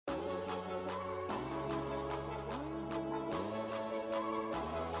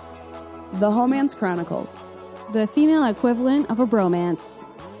The Homance Chronicles. The female equivalent of a bromance.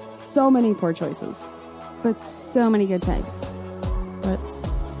 So many poor choices. But so many good types. But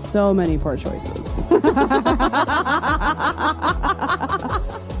so many poor choices. All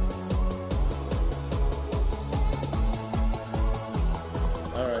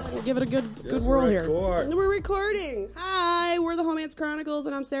right. Give it a good whirl here. We're recording. Hi, we're the Homance Chronicles,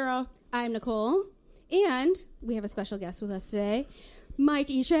 and I'm Sarah. I'm Nicole. And we have a special guest with us today. Mike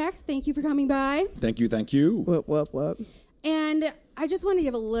Eshaq, thank you for coming by. Thank you. Whoop. And I just want to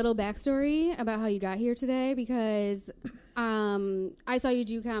give a little backstory about how you got here today because I saw you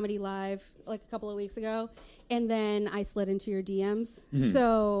do comedy live like a couple of weeks ago, and then I slid into your DMs. Mm-hmm.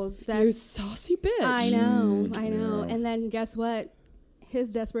 So that's... You saucy bitch. I know. Yeah. And then guess what? His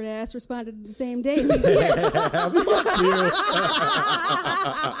desperate ass responded the same day. He's here.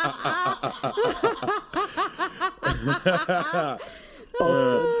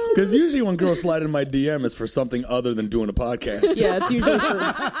 Because usually when girls slide in my DM, it's for something other than doing a podcast. Yeah, it's usually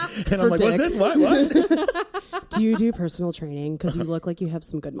for and I'm like, dick. what's this? What? Do you do personal training? Because you look like you have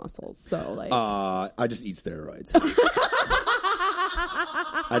some good muscles. So, like... I just eat steroids.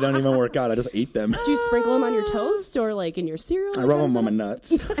 I don't even work out. I just eat them. Do you sprinkle them on your toast or, like, in your cereal? I rub them on my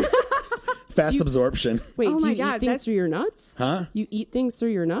nuts. Fast absorption. Wait, Oh do my you God, eat things through your nuts? Huh? You eat things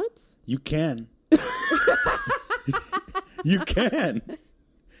through your nuts? You can. You can.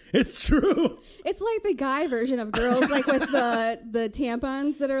 It's true. It's like the guy version of girls, like with the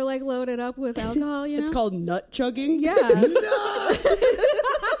tampons that are like loaded up with alcohol, you know? It's called nut chugging? Yeah.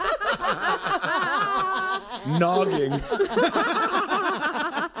 Nogging.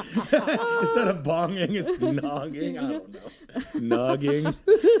 Instead of bonging, it's nogging. I don't know. Nogging. So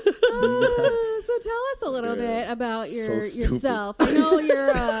tell us a little bit about yourself. I know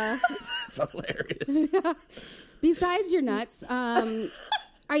you're... It's hilarious. Besides your nuts,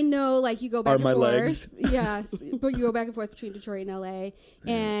 I know, like, you go back Are and my forth. legs? Yes, but you go back and forth between Detroit and LA.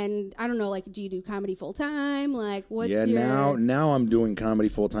 And I don't know, like, do you do comedy full time? Like, what's your... now I'm doing comedy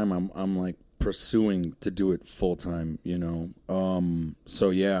full time. I'm like pursuing to do it full time, you know.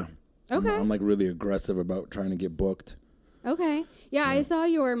 So yeah. Okay. I'm like really aggressive about trying to get booked. Okay. Yeah, I saw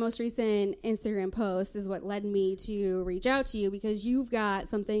your most recent Instagram post is what led me to reach out to you because you've got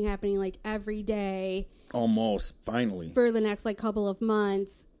something happening like every day. Almost, finally. For the next like couple of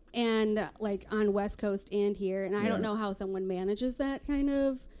months and like on West Coast and here. And I don't know how someone manages that kind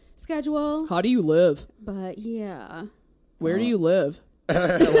of schedule. How do you live? But yeah. Where do you live?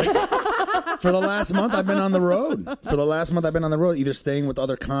 For the last month, I've been on the road. Either staying with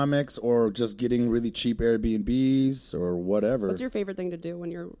other comics or just getting really cheap Airbnbs or whatever. What's your favorite thing to do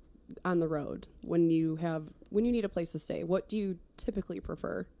when you're on the road? When you need a place to stay? What do you typically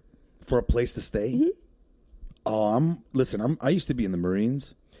prefer? For a place to stay? Mm-hmm. Oh, I used to be in the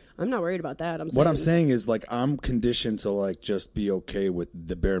Marines. I'm not worried about that. What I'm saying is, like, I'm conditioned to, like, just be okay with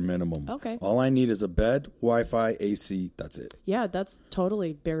the bare minimum. Okay. All I need is a bed, Wi-Fi, AC. That's it. Yeah, that's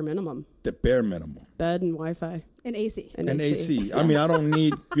totally bare minimum. The bare minimum. Bed and Wi-Fi. And AC. And AC. Yeah. I mean, I don't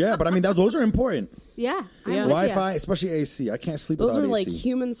need... Yeah, but I mean, those are important. Yeah. I'm with Wi-Fi, ya. especially AC. I can't sleep Those without are AC. like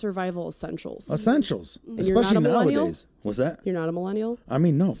human survival essentials. Essentials. And Especially you're not a millennial? nowadays. What's that? You're not a millennial? I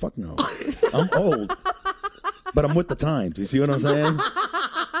mean, no. Fuck no. I'm old. But I'm with the times. You see what I'm saying?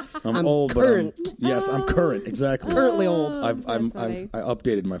 I'm old, current. Yes, I'm current. Exactly. Currently old. I funny.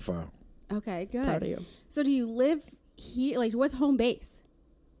 updated my file. Okay, good. Proud of you. So do you live here? Like, what's home base?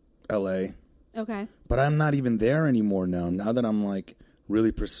 L.A. Okay. But I'm not even there anymore now. Now that I'm like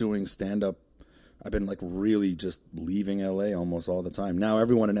really pursuing stand-up, I've been like really just leaving L.A. almost all the time. Now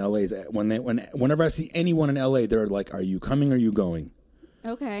everyone in L.A. is whenever I see anyone in L.A., they're like, "Are you coming? Or are you going?"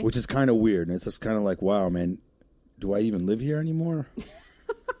 Okay. Which is kind of weird, and it's just kind of like, "Wow, man, do I even live here anymore?"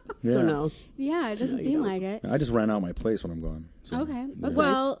 Yeah. So no. Yeah, it doesn't seem like it. I just ran out my place when I'm gone. So, Okay. That's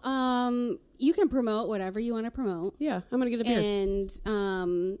Well, you can promote whatever you want to promote. Yeah, I'm going to get a beer.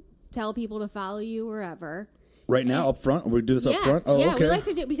 And tell people to follow you wherever. Right now, up front? We do this up front? Oh, yeah, okay. we like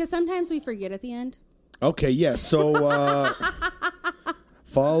to do because sometimes we forget at the end. Okay, yeah. So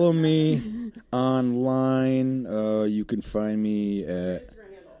follow me online. You can find me at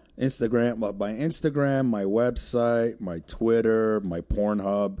Instagram. By Instagram, my website, my Twitter, my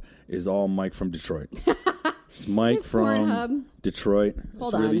Pornhub is all Mike from Detroit. It's Mike His from Pornhub. Detroit.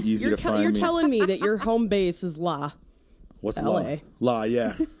 Hold it's really on. easy to find You're me. telling me that your home base is La. What's LA? La,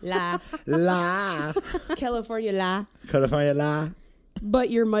 yeah. La. La. California La. California La. But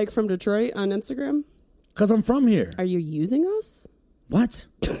you're Mike from Detroit on Instagram? Because I'm from here. Are you using us? What?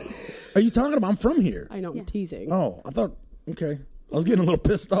 Are you talking about? I'm from here. I know, I'm teasing. Oh, I thought, okay. I was getting a little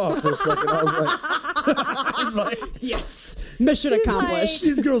pissed off for a second. I was like, Yes. Mission He's accomplished.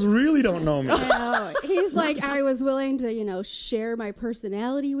 These girls really don't know me. He's like, I was willing to, share my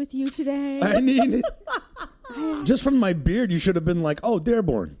personality with you today. I need just from my beard. You should have been like, oh,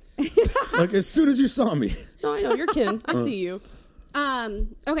 Dearborn. Like as soon as you saw me. No, I know you're Ken. I see you.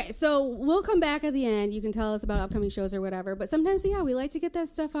 Okay, so we'll come back at the end. You can tell us about upcoming shows or whatever. But sometimes, we like to get that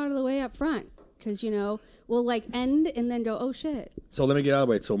stuff out of the way up front. Because, we'll end and then go, oh, shit. So let me get out of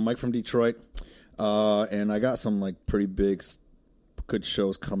the way. So Mike from Detroit. And I got some pretty big, good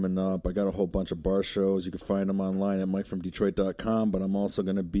shows coming up. I got a whole bunch of bar shows. You can find them online at mikefromdetroit.com. But I'm also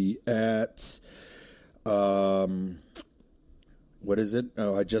going to be at, what is it?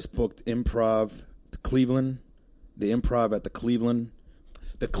 Oh, I just booked Improv, Cleveland. The Improv at the Cleveland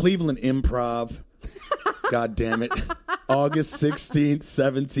Improv. God damn it. August 16th,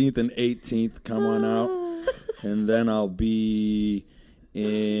 17th, and 18th. Come on out. And then I'll be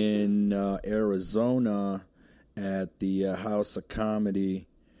in Arizona at the House of Comedy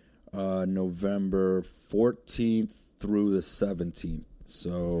November 14th through the 17th.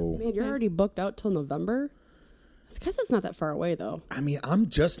 So, Man, you're already booked out till November? I guess it's not that far away, though. I mean, I'm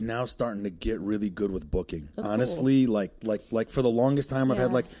just now starting to get really good with booking. That's honestly, cool. like for the longest time, I've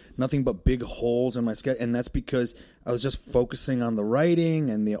had nothing but big holes in my schedule, and that's because I was just focusing on the writing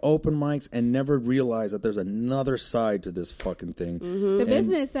and the open mics, and never realized that there's another side to this fucking thing. Mm-hmm. The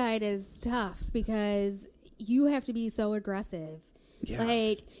business side is tough because you have to be so aggressive.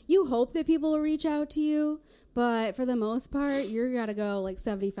 Yeah. You hope that people will reach out to you. But for the most part, you got to go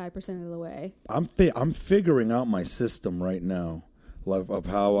 75% of the way. I'm figuring out my system right now of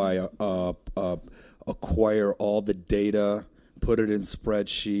how I acquire all the data, put it in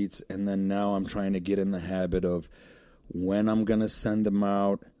spreadsheets, and then now I'm trying to get in the habit of when I'm going to send them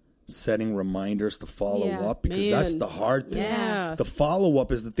out, setting reminders to follow up, because that's the hard thing. Yeah. The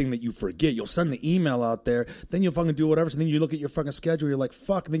follow-up is the thing that you forget. You'll send the email out there, then you'll fucking do whatever, so then you look at your fucking schedule, you're like,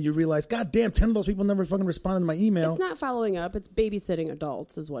 fuck, and then you realize, god damn, 10 of those people never fucking responded to my email. It's not following up, it's babysitting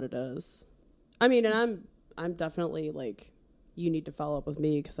adults is what it is. I mean, and I'm definitely you need to follow up with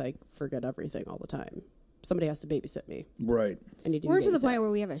me because I forget everything all the time. Somebody has to babysit me. Right. We're to the point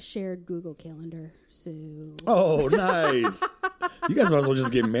where we have a shared Google Calendar. So. Oh, nice. You guys might as well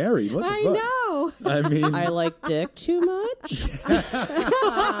just get married. What the fuck? Know. I mean, I like dick too much.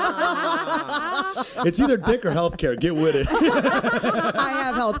 It's either dick or healthcare. Get with it. I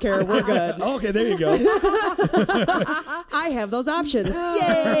have healthcare. We're good. Okay, there you go. I have those options.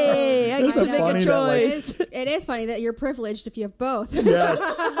 Yay! I get to make a choice. It is funny that you're privileged if you have both.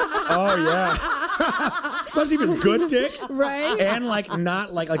 Yes. Oh yeah. Especially if it's good dick, right? And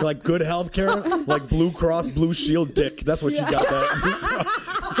not like good healthcare, like Blue Cross Blue Shield dick. That's what you got.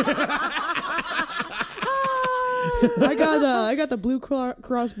 I got the Blue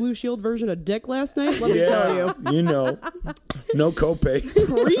Cross Blue Shield version of dick last night. Let me tell you. No copay.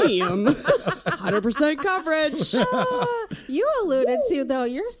 Premium. 100% coverage. You alluded to, though,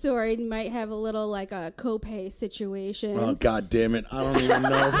 your story might have a little a copay situation. Oh, god damn it. I don't even know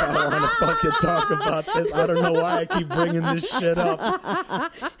if I want to fucking talk about this. I don't know why I keep bringing this shit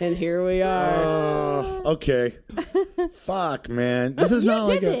up. And here we are. Okay. Fuck, man. This is not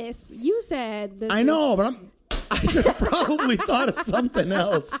like this. You said this. I know, but I should have probably thought of something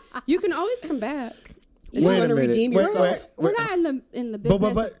else. You can always come back. You want to redeem yourself. We're not in the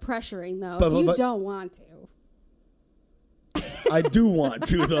business of pressuring, though. If you don't want to. I do want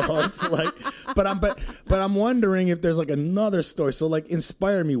to, though. It's but I'm wondering if there's another story. So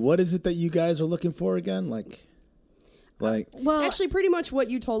inspire me. What is it that you guys are looking for again? Well, actually, pretty much what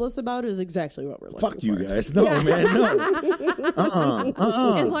you told us about is exactly what we're looking for. Fuck you guys. No, man, no.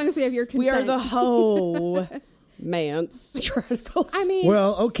 As long as we have your consent. We are the Mance Chronicles. I mean,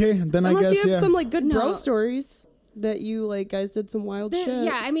 well, okay, then I guess unless you have some good bro stories that you guys did some wild shit.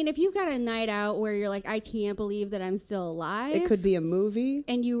 Yeah, I mean, if you've got a night out where you're I can't believe that I'm still alive. It could be a movie,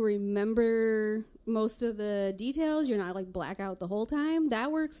 and you remember most of the details. You're not blackout the whole time.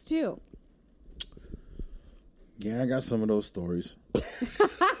 That works too. Yeah, I got some of those stories. I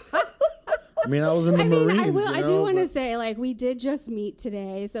mean, I was in the Marines. I do want to say, we did just meet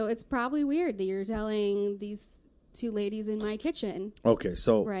today, so it's probably weird that you're telling these two ladies in my kitchen. Okay,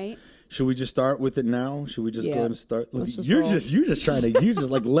 so right. Should we just start with it now? Should we just go ahead and start? You're just trying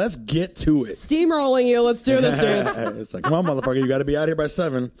to let's get to it. Steamrolling you. Let's do this dance. It's come on, motherfucker, you got to be out here by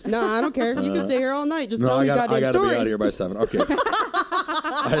 7. No, I don't care. You can stay here all night. Just tell me I goddamn got to stories. be out here by 7. Okay.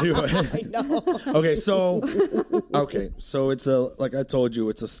 I do. I know. Okay, so it's like I told you,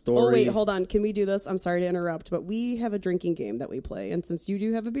 it's a story. Oh wait, hold on. Can we do this? I'm sorry to interrupt, but we have a drinking game that we play, and since you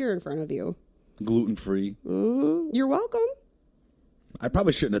do have a beer in front of you, gluten free. You're welcome. I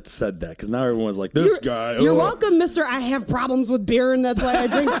probably shouldn't have said that because now everyone's like, this guy. You're welcome, mister. I have problems with beer, and that's why I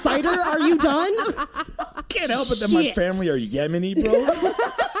drink cider. Are you done? Can't help it that my family are Yemeni, bro.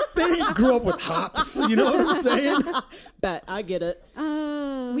 They didn't grow up with hops. You know what I'm saying? Bet. I get it.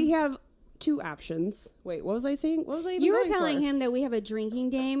 We have 2 options. Wait, what was I saying? What was I even You were going telling for? him that we have a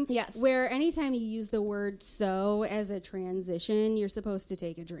drinking game. Yes. Where anytime you use the word so as a transition, you're supposed to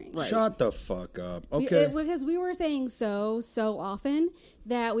take a drink. Right. Shut the fuck up. Okay. Because we were saying so often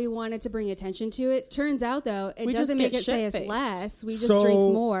that we wanted to bring attention to it. Turns out, though, it We doesn't just make get it say us shit-faced. less. We just So- drink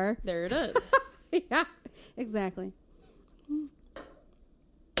more. There it is. Yeah, exactly.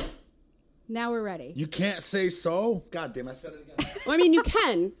 Now we're ready. You can't say so? God damn, I said it again. Well, I mean, you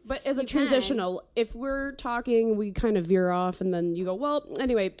can, but as a You can. transitional, if we're talking, we kind of veer off, and then you go, well,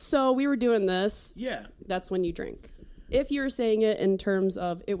 anyway, so we were doing this. Yeah. That's when you drink. If you're saying it in terms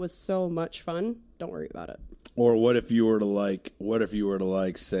of it was so much fun, don't worry about it. Or what if you were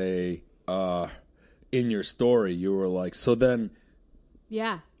to say, in your story, you were like, so then,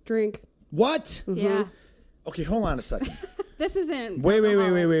 Yeah. Drink. what? Yeah. Okay, hold on a second. This isn't.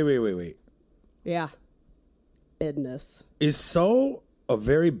 Wait. Yeah. Business. Is so a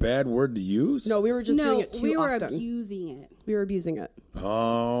very bad word to use? No, we were just doing it too we were often. abusing it. We were abusing it.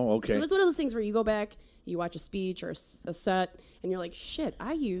 Oh, okay. It was one of those things where you go back, you watch a speech or a set, and you're like, shit,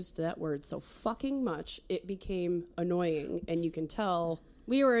 I used that word so fucking much, it became annoying, and you can tell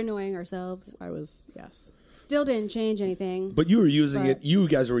We were annoying ourselves. I was, yes. Still didn't change anything. But you were using But- it. You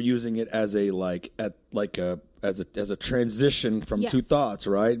guys were using it as a as a transition from Yes. two thoughts,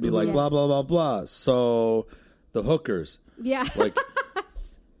 right? Be like Yeah. blah blah blah blah. So the hookers, Yeah. like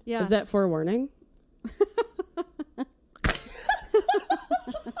Yeah. Is that forewarning?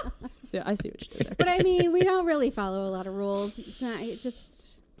 See, I see what you did there. But I mean, we don't really follow a lot of rules. It's not. It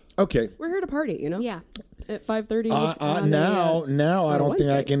just. okay. We're here to party, you know? Yeah. At 5:30. Now I on don't think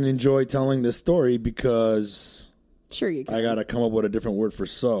I Wednesday. can enjoy telling this story because Sure you can. I gotta come up with a different word for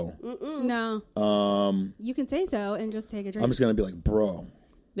so. No. You can say so and just take a drink. I'm just gonna be like, bro,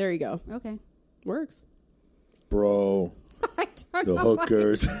 There you go. Okay. Works. bro, I don't the know why.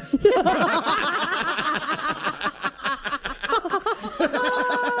 hookers.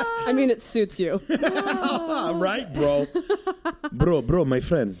 I mean, it suits you. Right, bro, bro, my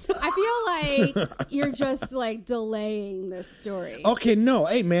friend. I feel like you're just like delaying this story. Okay, no.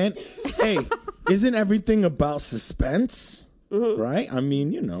 Hey, man. Hey, isn't everything about suspense? Right? I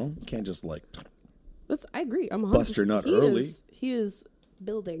mean, you can't just like, I agree. I'm 100%. Bust your nut early. He is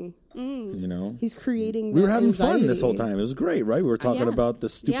building. He's creating. We were that having fun this whole anxiety. time. It was great, right? We were talking Yeah. about the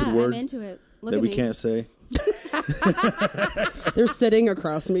stupid Yeah, word I'm into it. Look that at we me. can't say. They're sitting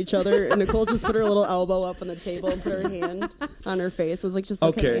across from each other, and Nicole just put her little elbow up on the table and put her hand on her face. It was like, just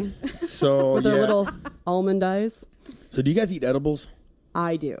look at Okay, me. so With yeah. her little almond eyes. So do you guys eat edibles?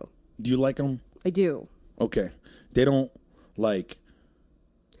 I do. Do you like them? I do. Okay, they don't like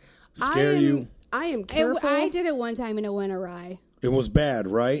scare you. I am careful. I did it one time and it went awry. It was bad,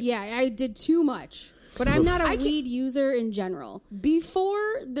 right? Yeah, I did too much. But I'm not a weed user in general. Before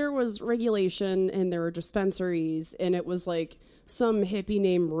there was regulation and there were dispensaries, and it was like some hippie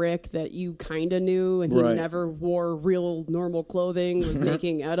named Rick that you kind of knew, and he Right. never wore real normal clothing, was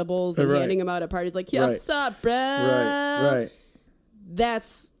making edibles and Right. handing them out at parties like, yeah, Right. what's up, bruh? Right.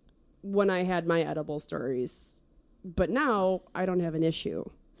 That's when I had my edible stories. But now I don't have an issue.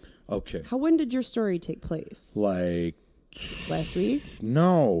 Okay. When did your story take place? Like, Last week?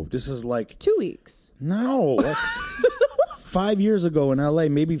 no, this is like 2 weeks. No. Like 5 years ago in LA,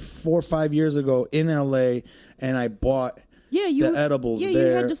 maybe 4 or 5 years ago in LA, and I bought Yeah, you the edibles you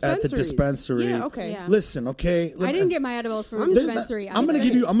there had at the dispensaries. dispensary. Yeah, okay. Yeah. Listen, okay. I didn't get my edibles from a I'm just- dispensary. I'm gonna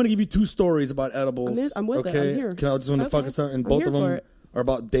give you 2 stories about edibles. I'm with it. okay? I'm here. Can I just want to Okay. focus on? And I'm both here of for them it. are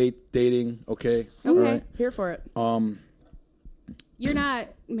about dating. Okay. Okay. All right. Here for it. You're not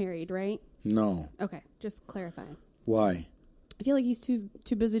married, right? No. Okay, just clarifying. Why? I feel like he's too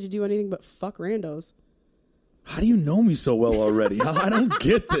busy to do anything but fuck randos. How do you know me so well already? I don't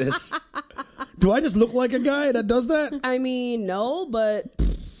get this. Do I just look like a guy that does that? I mean, no, but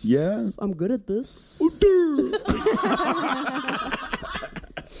Yeah. I'm good at this.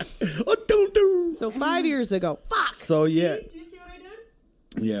 So 5 years ago. Fuck. So yeah. Do you see what I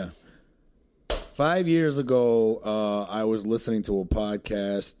did? Yeah. 5 years ago, I was listening to a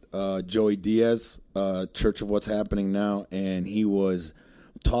podcast, Joey Diaz, Church of What's Happening Now, and he was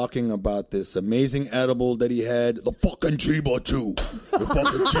talking about this amazing edible that he had, the fucking Chiba Chew. The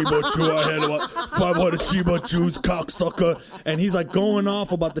fucking Chiba Chew. I had about 500 Chiba Chews, cocksucker. And he's like going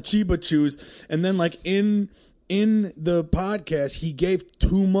off about the Chiba Chews. And then like in in the podcast, he gave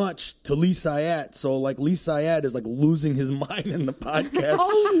too much to Lee Syatt. So, like, Lee Syatt is, like, losing his mind in the podcast.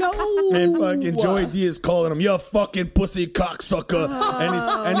 Oh, no. And fucking Joey D is calling him, you fucking pussy cocksucker.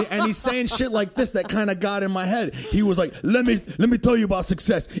 And he's saying shit like this that kind of got in my head. He was like, let me tell you about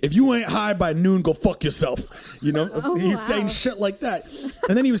success. If you ain't high by noon, go fuck yourself. You know? He's saying shit like that.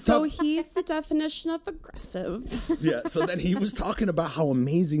 And then he was talking. So he's the definition of aggressive. Yeah, so then he was talking about how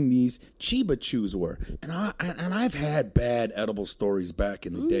amazing these Chiba Chews were. And I've had bad edible stories back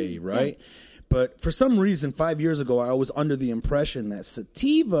in the day, right? Yeah. But for some reason, 5 years ago, I was under the impression that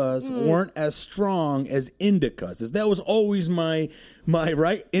sativas weren't as strong as indicas. That was always my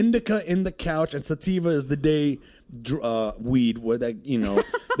right? Indica in the couch, and sativa is the day weed where that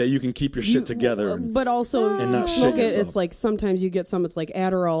that you can keep your shit together. But also, and not smoke shit it. It's like sometimes you get some. It's like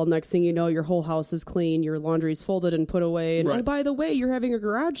Adderall. Next thing you know, your whole house is clean. Your laundry's folded and put away. And oh, by the way, you're having a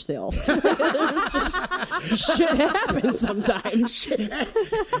garage sale. Shit happens sometimes.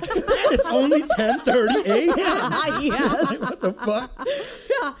 It's only 10:30 a.m. Yes. What the fuck?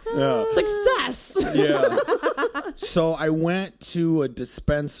 Yeah. Success. Yeah. So I went to a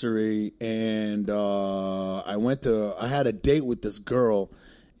dispensary and I had a date with this girl,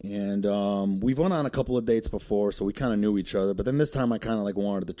 and we've went on a couple of dates before, so we kind of knew each other. But then this time I kind of like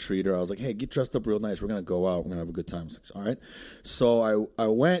wanted to treat her. I was like, hey, get dressed up real nice. We're going to go out. We're going to have a good time. I was like, all right. So I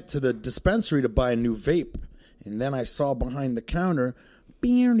went to the dispensary to buy a new vape, and then I saw behind the counter,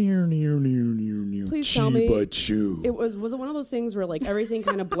 Please tell me. Chiba Chew. Was it one of those things where like everything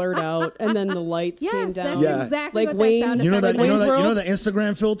kind of blurred out and then the lights came down? That's exactly like what Wayne, that sounded you know like. that you know the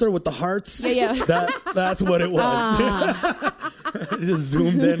Instagram filter with the hearts? Yeah. That's what it was. Just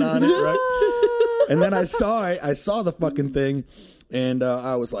zoomed in on it, right? And then I saw the fucking thing, and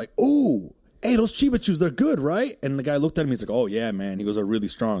I was like, ooh. Hey, those Chiba Chews, they're good, right? And the guy looked at me, he's like, oh, yeah, man. He goes, they're really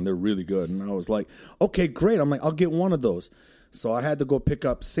strong. They're really good. And I was like, okay, great. I'm like, I'll get one of those. So I had to go pick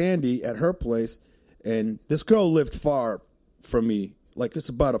up Sandy at her place, and this girl lived far from me. Like, it's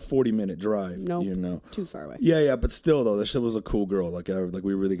about a 40-minute drive, too far away. Yeah, but still, though, this shit was a cool girl. Like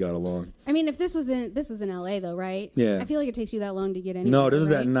we really got along. I mean, if this was in LA, though, right? Yeah. I feel like it takes you that long to get anywhere. No, this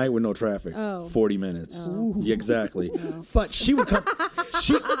is right? at night with no traffic. Oh. 40 minutes. Oh. Yeah, exactly. Oh. But she would come.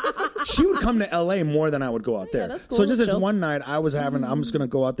 She would come to LA more than I would go out there. That's cool. So just this one night, I'm just gonna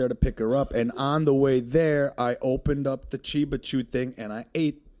go out there to pick her up, and on the way there, I opened up the Chiba Chew thing and I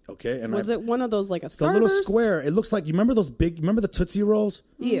ate. Okay, and was it one of those like a Starburst? The little square. It looks like you remember those big. Remember the Tootsie Rolls?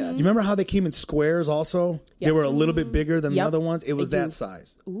 Yeah. You remember how they came in squares? Also, yes. They were a little bit bigger than the other ones. It was that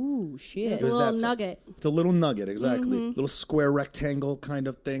size. Ooh, shit! It was a little nugget. It's a little nugget, exactly. Little square rectangle kind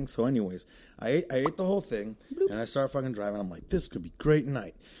of thing. So, anyways, I ate the whole thing, and I started fucking driving. I'm like, this could be a great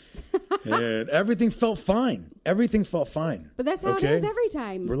night, and everything felt fine. But that's how it is every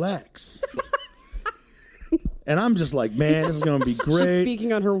time. Relax. And I'm just like, man, this is going to be great. She's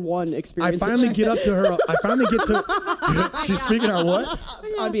speaking on her one experience. I finally get to. She's speaking on what?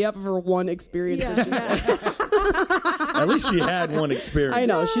 On behalf of her one experience. Yeah. At least she had one experience. I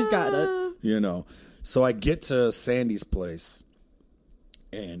know, she's got it. So I get to Sandy's place,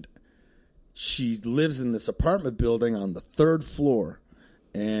 and she lives in this apartment building on the 3rd floor.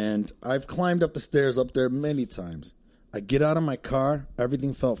 And I've climbed up the stairs up there many times. I get out of my car,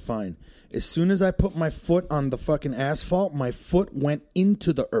 everything felt fine. As soon as I put my foot on the fucking asphalt, my foot went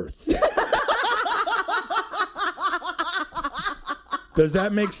into the earth. Does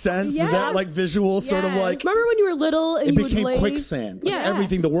that make sense? Yes. Is that like visual, sort of like... Remember when you were little and it you became would lay... quicksand. Yeah. Like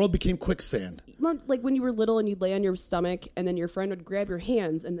everything, the world became quicksand. Remember, like when you were little and you'd lay on your stomach and then your friend would grab your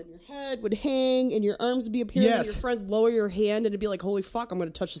hands and then your head would hang and your arms would be appearing and your friend would lower your hand and it'd be like, holy fuck, I'm going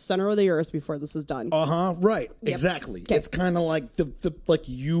to touch the center of the earth before this is done. Right. Yep. Exactly. Okay. It's kind of like the like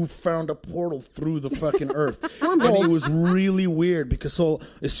you found a portal through the fucking earth. And Wormholes. it was really weird because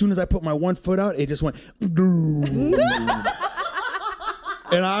as soon as I put my one foot out, it just went...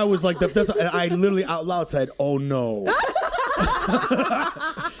 And I was like, and I literally out loud said, oh no.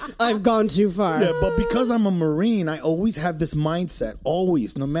 I've gone too far. Yeah, but because I'm a Marine, I always have this mindset.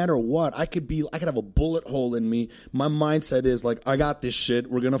 Always, no matter what, I could have a bullet hole in me. My mindset is like, I got this shit.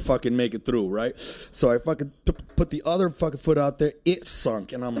 We're gonna fucking make it through, right? So I fucking put the other fucking foot out there. It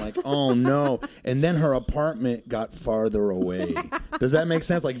sunk, and I'm like, oh no. And then her apartment got farther away. Does that make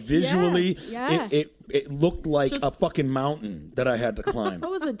sense? Like visually, yeah. It looked like a fucking mountain that I had to climb.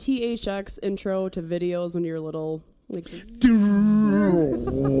 What was a THX intro to videos when you were little? Like, yeah,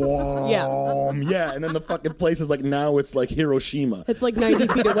 and then the fucking place is like, now it's like Hiroshima. It's like 90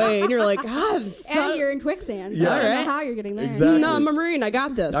 feet away, and you're like, God. And you're in quicksand. So Yeah. I don't know how you're getting there. Exactly. No, I'm a Marine. I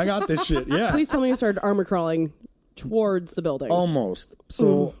got this. I got this shit, yeah. Please tell me you started armor crawling towards the building. Almost.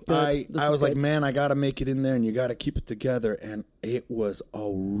 So I was like, good. man, I got to make it in there and you got to keep it together. And it was a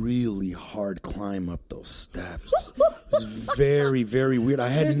really hard climb up those steps. It was very, very weird.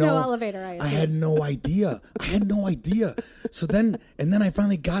 There's no elevator, I had no idea. So then I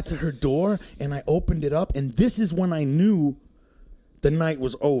finally got to her door and I opened it up. And this is when I knew the night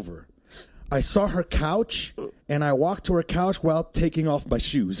was over. I saw her couch, and I walked to her couch while taking off my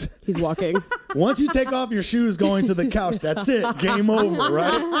shoes. He's walking. Once you take off your shoes going to the couch, that's it. Game over,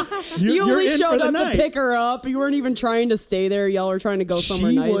 right? You only you're in showed for the up night. to pick her up. You weren't even trying to stay there. Y'all were trying to go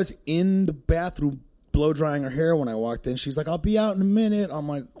somewhere nice. She was in the bathroom blow drying her hair when I walked in. She's like, I'll be out in a minute. I'm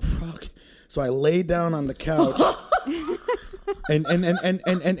like, fuck. So I laid down on the couch.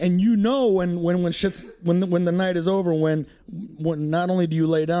 And you know when the night is over, when not only do you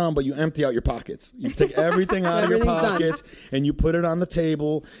lay down, but you empty out your pockets. You take everything out of your pockets and you put it on the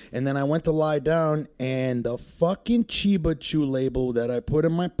table. And then I went to lie down, and the fucking Chiba Chew label that I put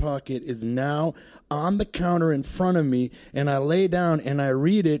in my pocket is now on the counter in front of me. And I lay down and I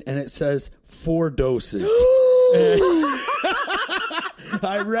read it, and it says 4 doses.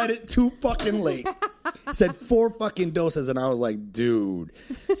 I read it too fucking late. It said 4 fucking doses, and I was like, dude.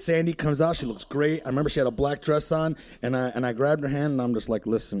 Sandy comes out. She looks great. I remember she had a black dress on, and I grabbed her hand, and I'm just like,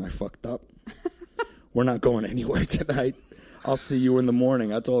 listen, I fucked up. We're not going anywhere tonight. I'll see you in the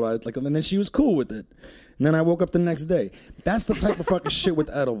morning. I told her, and then she was cool with it. And then I woke up the next day. That's the type of fucking shit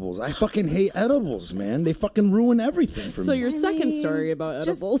with edibles. I fucking hate edibles, man. They fucking ruin everything for me. So your second story about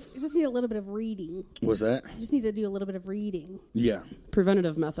edibles. You just need a little bit of reading. What's that? You just need to do a little bit of reading. Yeah.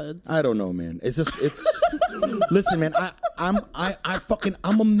 Preventative methods. I don't know, man. It's listen, man, I'm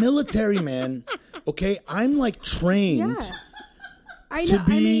a military man. Okay? I'm like trained. Yeah. I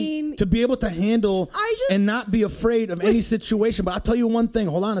know, to be able to handle and not be afraid of any situation. But I'll tell you one thing.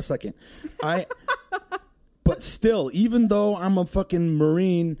 Hold on a second. But still, even though I'm a fucking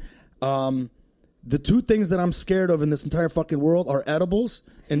Marine, the 2 things that I'm scared of in this entire fucking world are edibles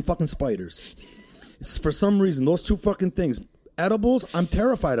and fucking spiders. For some reason, those 2 fucking things. Edibles, I'm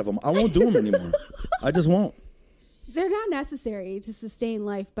terrified of them. I won't do them anymore. I just won't. They're not necessary to sustain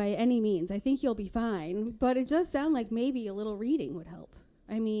life by any means. I think you'll be fine. But it does sound like maybe a little reading would help.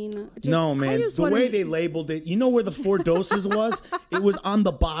 I mean... No, man. The way they labeled it, you know where the 4 doses was? It was on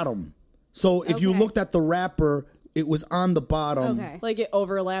the bottom. So if you looked at the wrapper, it was on the bottom. Okay. Like it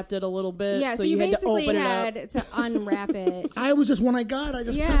overlapped it a little bit. Yeah, so you had to open had it to unwrap it. I was just, when I got it, I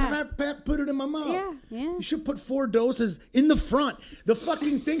just put it in my mouth. Yeah, yeah. You should put 4 doses in the front. The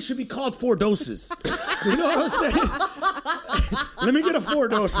fucking thing should be called 4 doses. You know what I'm saying? Let me get a 4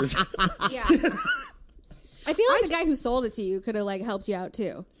 doses. Yeah. I feel like the guy who sold it to you could have helped you out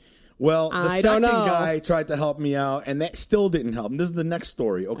too. Well, the second guy tried to help me out, and that still didn't help. This is the next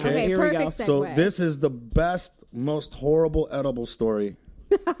story, okay? Okay, here perfect we go. segue. So this is the best, most horrible edible story.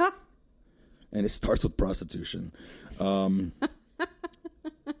 And it starts with prostitution. I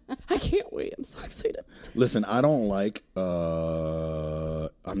can't wait. I'm so excited. Listen, I don't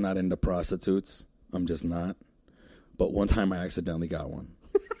I'm not into prostitutes. I'm just not. But one time I accidentally got one.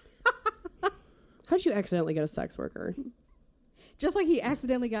 How'd you accidentally get a sex worker? Just like he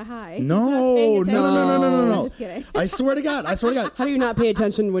accidentally got high. No. I'm just kidding. I swear to God. How do you not pay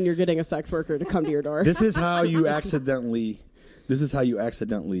attention when you're getting a sex worker to come to your door? This is how you accidentally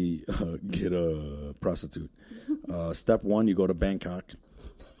get a prostitute. Step 1, you go to Bangkok.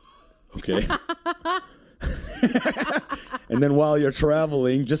 Okay. And then while you're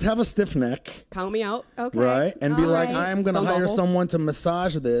traveling, just have a stiff neck. Count me out. Okay. Right? And be like, right. I'm going to hire someone to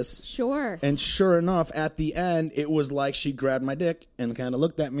massage this. Sure. And sure enough, at the end, it was like she grabbed my dick and kind of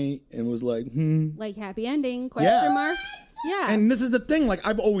looked at me and was like, Like happy ending, question mark? Yeah. And this is the thing,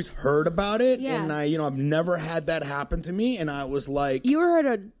 I've always heard about it, Yeah. and I've never had that happen to me, and I was like... You were at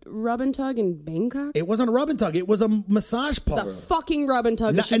a rub and tug in Bangkok? It wasn't a rub and tug, it was a massage parlor. It's a fucking rub and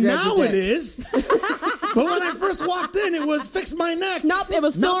tug. And now it is. But when I first walked in, it was fix my neck. Nope, it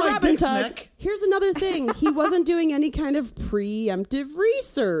was still Not a my rub and dick's tug. neck. Here's another thing. He wasn't doing any kind of preemptive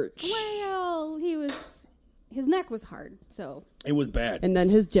research. Well, his neck was hard, so. It was bad. And then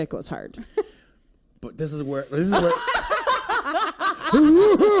his dick was hard. But this is where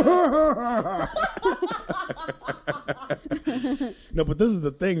No, but this is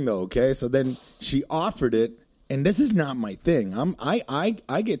the thing though, okay? So then she offered it, and this is not my thing.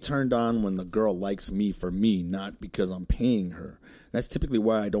 I get turned on when the girl likes me for me, not because I'm paying her. That's typically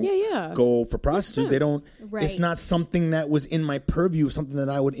why I don't go for prostitutes. They don't Right. It's not something that was in my purview, something that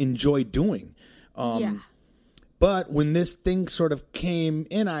I would enjoy doing. But when this thing sort of came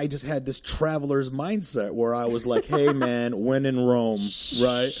in, I just had this traveler's mindset where I was like, hey, man, when in Rome,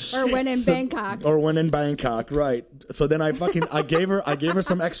 right? Or when in Bangkok. Or when in Bangkok, right. So then I gave her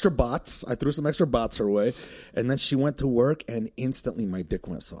some extra bots. I threw some extra bots her way. And then she went to work and instantly my dick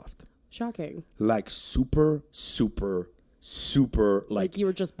went soft. Shocking. Like super, super, super, like you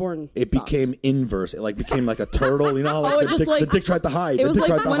were just born it soft. became inverse. It like a turtle, you know, like, the dick tried to hide. It was the dick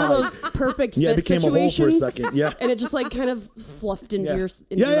like tried to one hide. of those perfect Yeah, it fit became situations. a hole for a second. Yeah. And it just like kind of fluffed into your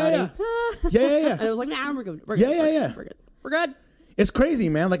body. Yeah. And it was like, nah, we're good. We're good. We're good. We're good. It's crazy,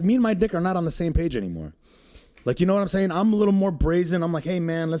 man. Like me and my dick are not on the same page anymore. Like, you know what I'm saying? I'm a little more brazen. I'm like, hey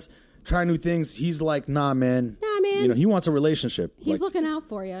man, let's try new things. He's like, nah, man. You know, he wants a relationship. He's like, looking out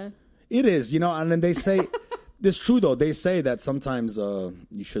for you. It is, you know, and then they say, it's true though, they say that sometimes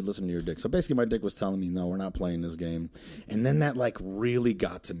you should listen to your dick. So basically my dick was telling me, no, we're not playing this game. And then that like really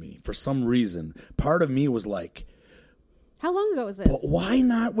got to me. For some reason, part of me was like, how long ago was this? but why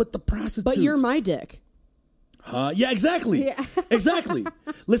not with the prostitutes? But you're my dick. Huh? Yeah, exactly. Yeah. Exactly.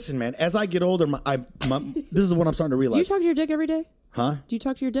 Listen, man, as I get older, this is what I'm starting to realize. Do you talk to your dick every day? Huh? Do you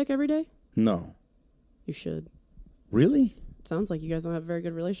talk to your dick every day? No. You should. Really? It sounds like you guys don't have a very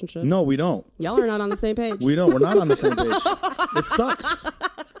good relationship. No, we don't. Y'all are not on the same page. We don't. We're not on the same page. It sucks.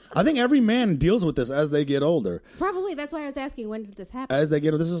 I think every man deals with this as they get older. Probably. That's why I was asking, when did this happen? As they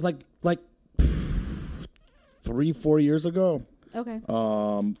get older. This is like 3-4 years ago. Okay.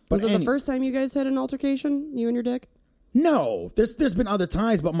 But was it the first time you guys had an altercation, you and your dick? No, there's been other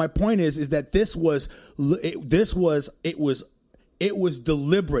times, but my point is that this was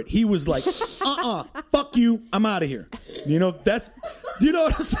deliberate. He was like, fuck you, I'm out of here. You know, do you know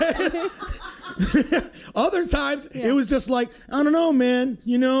what I'm saying? Other times, it was just like, I don't know, man.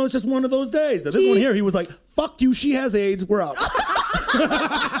 You know, it's just one of those days. Now, this one here, he was like, fuck you, she has AIDS, we're out.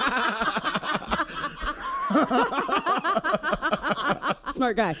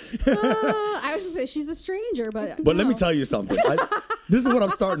 Smart guy. I was just saying, she's a stranger, but let me tell you something. This is what I'm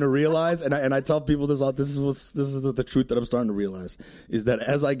starting to realize, and I tell people this. This is the truth that I'm starting to realize is that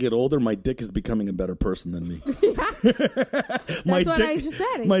as I get older, my dick is becoming a better person than me. That's what I just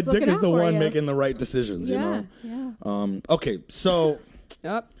said. My dick is the one making the right decisions. Yeah, you know. Yeah. Okay, so.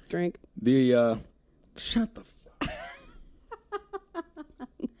 Drink. Shut the.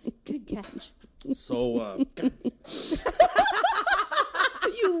 Good catch. So.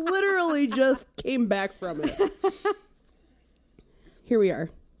 You literally just came back from it. Here we are.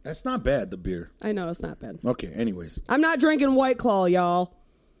 That's not bad, the beer. I know, it's not bad. Okay, anyways. I'm not drinking White Claw, y'all.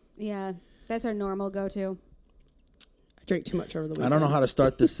 Yeah, that's our normal go-to. I drank too much over the weekend. I don't know how to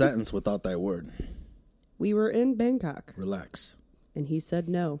start this sentence without that word. We were in Bangkok. Relax. And he said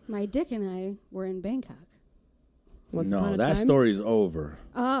no. My dick and I were in Bangkok. Once upon a time? That story's over.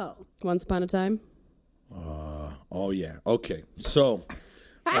 Oh. Once upon a time? Oh, yeah. Okay, so...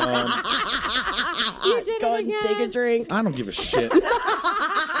 You did Go it and again. take a drink. I don't give a shit.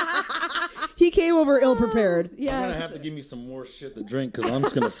 He came over ill-prepared. Yes. You're going to have to give me some more shit to drink because I'm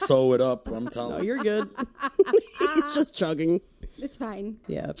just going to sew it up. I'm telling No, you. you're good. He's just chugging. It's fine.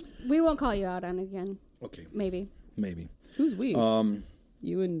 Yeah. We won't call you out on it again. Okay. Maybe. Who's we?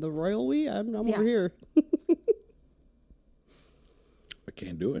 You and the royal we? I'm over here. I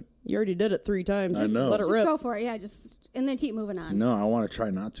can't do it. You already did it 3 times. I know. Let it Just rip. go for it. Yeah, and then keep moving on. No, I want to try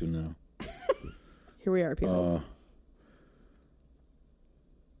not to now. Here we are, people.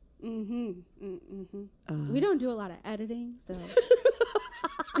 We don't do a lot of editing, so.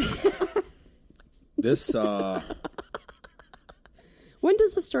 This, When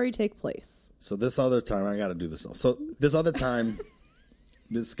does the story take place? so this other time, I got to do this. So this other time,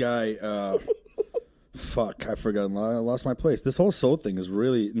 this guy, fuck, I forgot. I lost my place. This whole soul thing is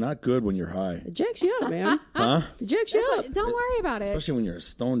really not good when you're high. It jacks you up, man. Huh? It jacks you up. Don't worry about it. Especially when you're as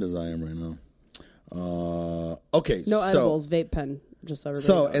stoned as I am right now. Okay, No so, edibles, vape pen. Just so everybody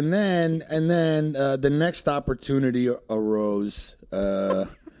So knows. and then the next opportunity arose,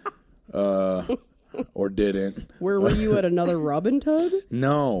 or didn't. Where were you at another rub and tug?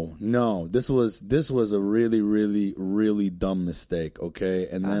 No. This was a really, really, really dumb mistake. Okay,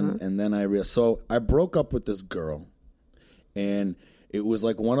 and then I realized. So I broke up with this girl, and it was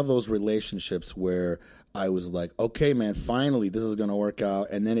like one of those relationships where I was like, okay, man, finally this is gonna work out,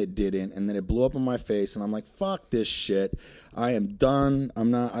 and then it didn't, and then it blew up in my face, and I'm like, fuck this shit. I am done. I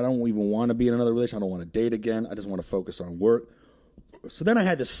don't even want to be in another relationship. I don't want to date again. I just want to focus on work. So then I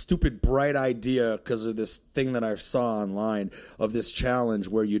had this stupid bright idea because of this thing that I saw online of this challenge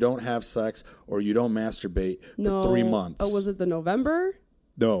where you don't have sex or you don't masturbate for 3 months. Oh, was it the November?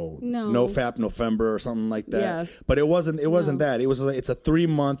 No FAP November or something like that. Yeah. But it wasn't that. It's a 3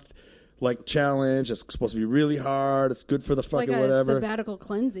 month like challenge. It's supposed to be really hard. It's good for the fucking like a whatever. sabbatical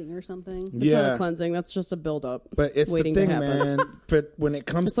cleansing or something. It's not a cleansing. That's just a build-up. But it's waiting the thing, to happen. man. But when it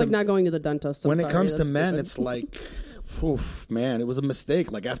comes It's to like not going to the dentist. when it comes to men, stupid. it's like, oof, man, it was a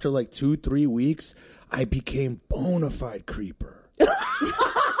mistake. Like after like 2-3 weeks, I became bona fide creeper.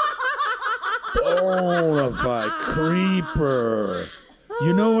 Bona fide creeper.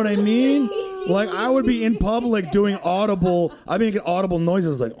 You know what I mean? Like I would be in public doing audible. I mean, get audible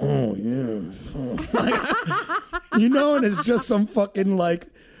noises like, oh yeah, like, you know, and it's just some fucking like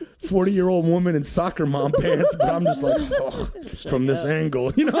 40-year-old woman in soccer mom pants, but I'm just like, oh, from this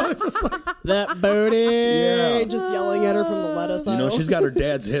angle, you know, it's just like that booty. Yeah. Just yelling at her from the lettuce aisle. you know, she's got her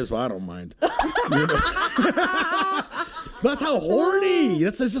dad's hips, but I don't mind. You know? That's how horny.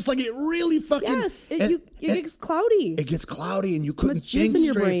 It's just like it really fucking. Yes, it gets cloudy. It gets cloudy, and you couldn't jizz think in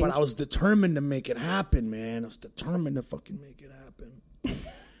your straight. brain. But I was determined to make it happen, man. I was determined to fucking make it happen.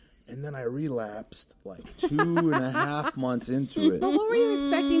 And then I relapsed like 2.5 months into it. But what were you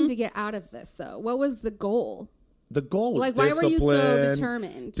expecting to get out of this, though? What was the goal? The goal was Like, why were you so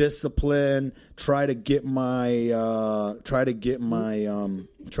determined? Discipline. Try to get myself.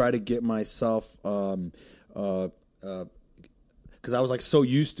 Because I was like so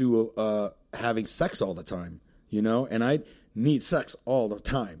used to having sex all the time, you know, and I need sex all the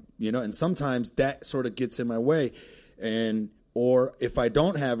time, you know, and sometimes that sort of gets in my way, or if I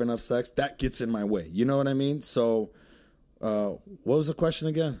don't have enough sex, that gets in my way, you know what I mean? So, what was the question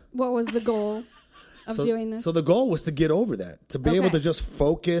again? What was the goal of doing this? So the goal was to get over that, to be able to just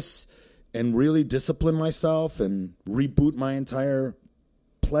focus and really discipline myself and reboot my entire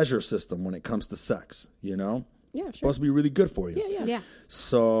pleasure system when it comes to sex, you know? Yeah, It's supposed to be really good for you. Yeah.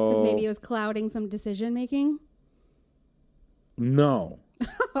 So Because maybe it was clouding some decision making. No,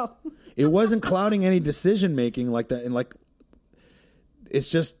 it wasn't clouding any decision making like that, and like it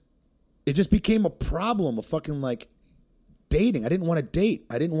just became a problem of fucking like dating. I didn't want to date.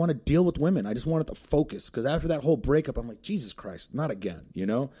 I didn't want to deal with women. I just wanted to focus because after that whole breakup, I'm like, Jesus Christ, not again, you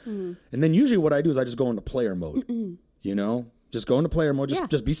know. And then usually what I do is I just go into player mode, you know, just go into player mode,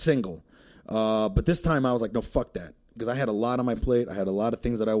 just be single. But this time I was like, no, fuck that. Because I had a lot on my plate. I had a lot of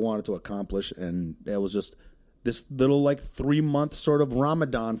things that I wanted to accomplish. And it was just this little like 3-month sort of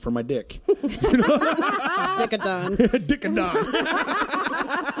Ramadan for my dick. You know? Dickadon. Dickadon.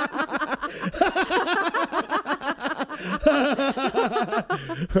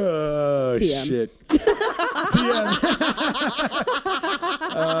 Oh, TM. shit. TM.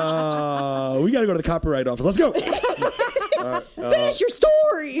 We got to go to the copyright office. Let's go. Finish your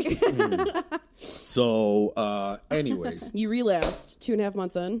story. So, anyways. You relapsed 2.5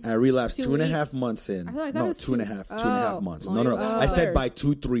 months in. I relapsed 2 2.5 months in. I thought it no, was 2.5 months. Well, No. oh. I said by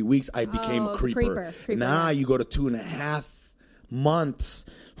 2-3 weeks I became a creeper. Creeper, Now yeah. you go to 2.5 months.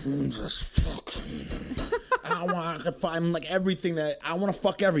 Just fuck. I want to find like everything that I want to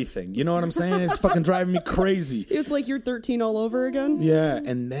fuck everything. You know what I'm saying? It's fucking driving me crazy. It's like you're 13 all over again. Yeah,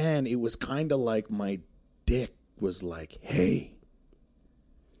 and then it was kind of like my dick was like, hey,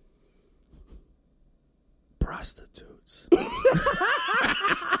 prostitutes.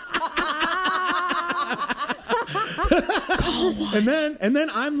 And then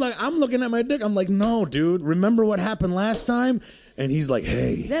I'm looking at my dick. I'm like, no, dude, remember what happened last time? And he's like,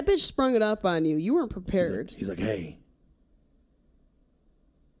 hey. That bitch sprung it up on you. You weren't prepared. He's like, hey,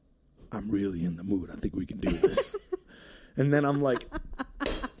 I'm really in the mood. I think we can do this. And then I'm like,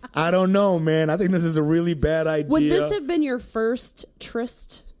 I don't know, man. I think this is a really bad idea. Would this have been your first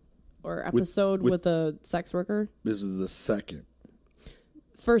tryst or episode with a sex worker? This is the second.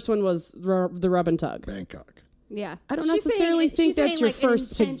 First one was the rub and tug. Bangkok. Yeah. I don't She's necessarily saying- think she's that's saying, your like,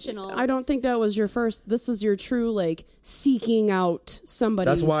 first. intentional. I don't think that was your first. This is your true, like, seeking out somebody.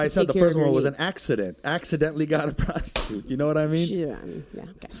 That's why to I said take the care first of your one was an needs. accident. Accidentally got a prostitute. You know what I mean? Yeah,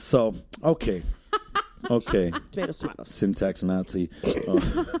 okay. So, okay. Tomatoes. Syntax Nazi.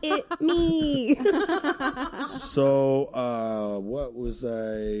 It me. So, what was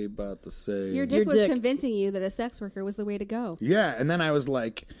I about to say? Your dick was convincing you that a sex worker was the way to go. Yeah, and then I was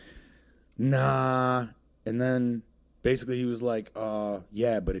like, nah. And then basically he was like,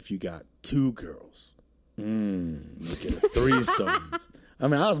 yeah, but if you got 2 girls, you get a threesome. I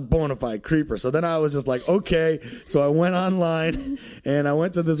mean, I was a bona fide creeper. So then I was just like, okay. So I went online and I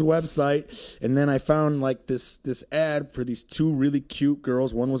went to this website and then I found like this ad for these 2 really cute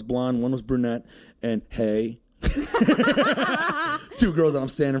girls. One was blonde, one was brunette. And hey, 2 girls that I'm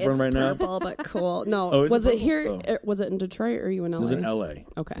standing in front of right now. Purple, but cool. No, Oh, is was it it here? purple? Was it in Detroit or are you in LA? It was in LA.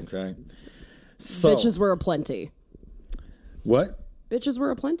 Okay. So, Bitches were aplenty. what? Bitches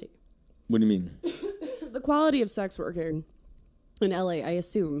were aplenty. What do you mean? The quality of sex working in LA, I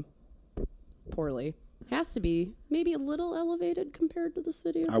assume, poorly. Has to be maybe a little elevated compared to the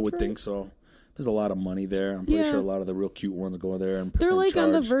city of I would Detroit. think so. There's a lot of money there. I'm pretty sure a lot of the real cute ones go there and they're like charge.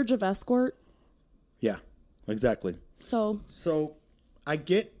 on the verge of escort. Yeah, exactly. So I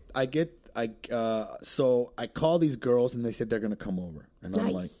call these girls and they said they're gonna come over, and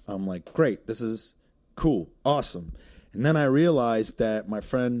Nice. I'm like, great, this is cool, awesome. And then I realized that my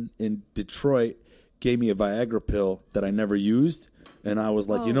friend in Detroit gave me a Viagra pill that I never used. And I was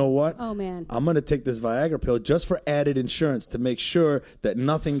like, you know what? Oh, man. I'm going to take this Viagra pill just for added insurance to make sure that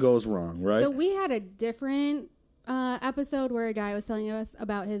nothing goes wrong, right? So we had a different episode where a guy was telling us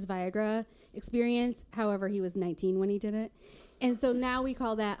about his Viagra experience. However, he was 19 when he did it. And so now we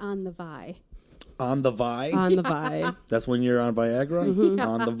call that on the Vi. On the Vi? on the Vi. That's when you're on Viagra?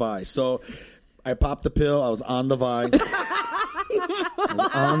 On the Vi. So I popped the pill. I was on the Vi. I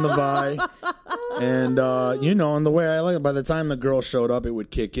was on the Vi. And, and the way I like it, by the time the girl showed up, it would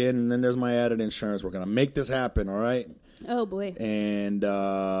kick in. And then there's my added insurance. We're going to make this happen, all right? Oh, boy. And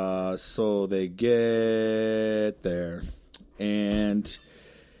so they get there. And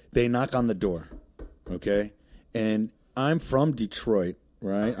they knock on the door, okay? And I'm from Detroit,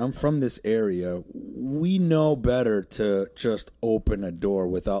 right? I'm from this area. We know better to just open a door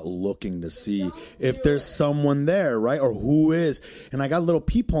without looking to see if there's someone there, right? Or who is. And I got a little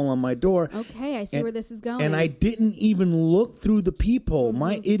peephole on my door. Okay, I see where this is going. And I didn't even look through the peephole.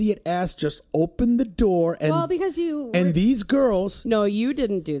 My idiot ass just opened the door. And, well, because you... And these girls... No, you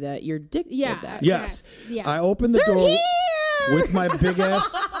didn't do that. Your dick did that. Yes. Yeah. I opened the door here! with my big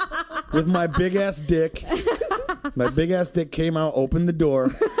ass... with my big ass dick. My big ass dick came out, opened the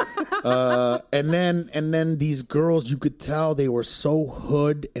door. And then these girls, you could tell they were so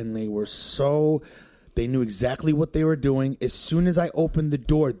hood and they knew exactly what they were doing. As soon as I opened the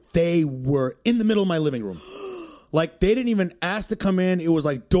door, they were in the middle of my living room. Like, they didn't even ask to come in. It was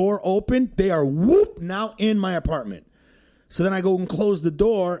like, door open. They are now in my apartment. So then I go and close the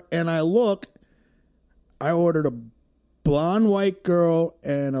door and I look. I ordered a blonde white girl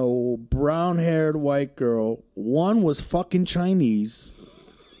and a brown haired white girl. One was fucking Chinese.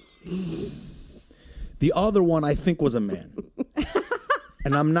 The other one I think was a man.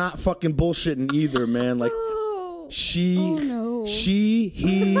 And I'm not fucking bullshitting either, man. Like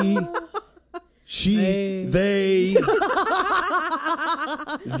they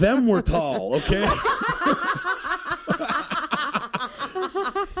them were tall, okay?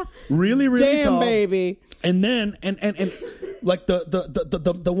 really Damn, tall. baby. And then and like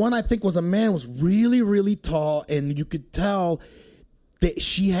the one I think was a man was really, really tall, and you could tell that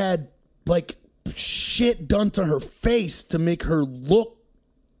she had like shit done to her face to make her look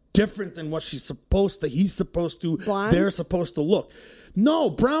different than what he's supposed to, Blonde? they're supposed to look. No,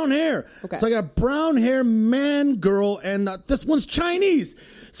 brown hair. Okay. So I got brown hair man girl, and this one's Chinese.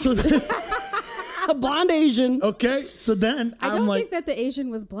 So A blonde Asian. okay, so then I I'm don't like, think that the Asian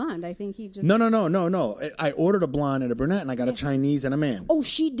was blonde. I think he just... No. I ordered a blonde and a brunette, and I got a Chinese and a man. Oh,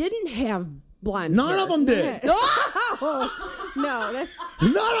 she didn't have blonde None hair. of them did. No, that's...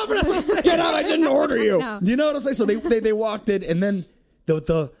 None of them. That's what I'm saying. Get out! I didn't order you. No. You know what I'm saying? So they walked in, and then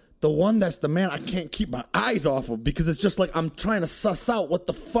the one that's the man, I can't keep my eyes off of because it's just like I'm trying to suss out what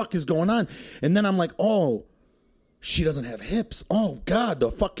the fuck is going on. And then I'm like, oh, she doesn't have hips. Oh, God,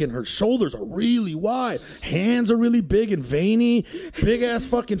 her shoulders are really wide. Hands are really big and veiny. Big ass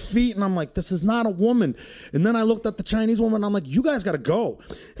fucking feet. And I'm like, this is not a woman. And then I looked at the Chinese woman and I'm like, you guys got to go.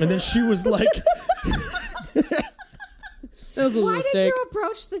 And then she was like... That was a Why mistake. did you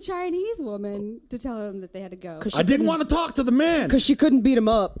approach the Chinese woman to tell them that they had to go? I didn't want to talk to the man. Because she couldn't beat him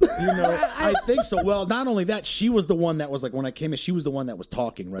up. You know, I think so. Well, not only that, she was the one that was like, when I came in, she was the one that was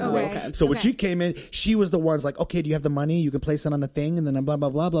talking right away. Okay. So when she came in, she was the one's like, okay, do you have the money? You can place it on the thing. And then I'm blah, blah,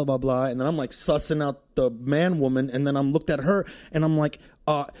 blah, blah, blah, blah. And then I'm like sussing out the man woman. And then I'm looked at her and I'm like,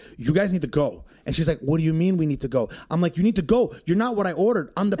 you guys need to go. And she's like, what do you mean we need to go? I'm like, you need to go. You're not what I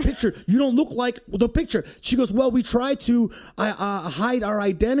ordered. On the picture, you don't look like the picture. She goes, well, we try to hide our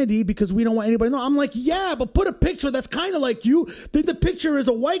identity because we don't want anybody to know. I'm like, yeah, but put a picture that's kind of like you. Then the picture is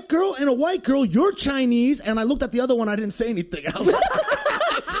a white girl and a white girl. You're Chinese. And I looked at the other one. I didn't say anything else.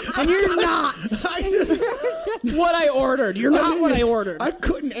 And you're not what I ordered. You're not what I ordered. I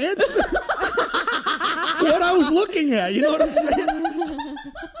couldn't answer what I was looking at. You know what I'm saying?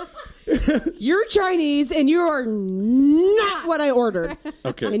 You're Chinese and you are not what I ordered.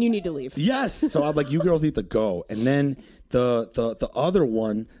 Okay. And you need to leave. Yes. So I'm like, you girls need to go. And then the other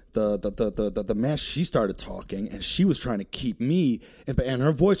one, the man, she started talking, and she was trying to keep me, and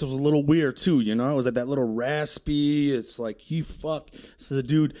her voice was a little weird too, you know. It was like that little raspy. It's like, you fuck, this is a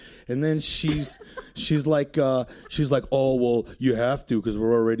dude. And then she's like, oh well, you have to because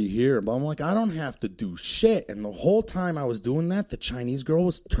we're already here. But I'm like, I don't have to do shit. And the whole time I was doing that, the Chinese girl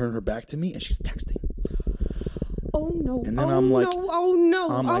was turning her back to me, and she's texting. Oh no! And then I'm like,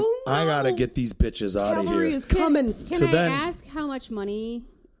 I gotta get these bitches out of here. Cavalry is coming. Can I ask how much money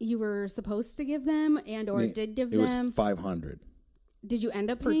you were supposed to give them, and or did give them? It was $500. Did you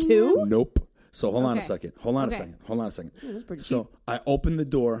end up for paying two? them? Nope. So hold on a second. Yeah, that's pretty So cheap. I opened the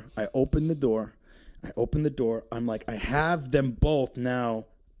door. I'm like, I have them both now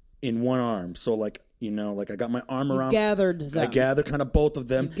in one arm. So like, you know, like I got my arm around. Gathered them. I gathered kind of both of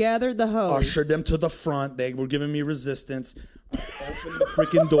them. You gathered the hose. Ushered them to the front. They were giving me resistance. I opened the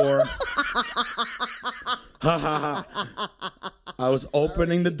freaking door. Ha ha ha. I was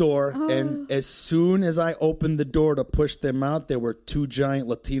opening the door, and as soon as I opened the door to push them out, there were two giant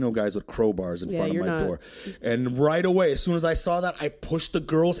Latino guys with crowbars in front of my door. And right away, as soon as I saw that, I pushed the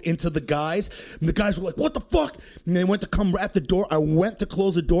girls into the guys, and the guys were like, what the fuck? And they went to come at the door. I went to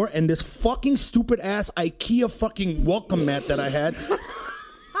close the door, and this fucking stupid ass IKEA fucking welcome mat that I had,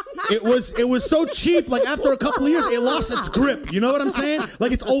 it was so cheap, like after a couple of years, it lost its grip. You know what I'm saying?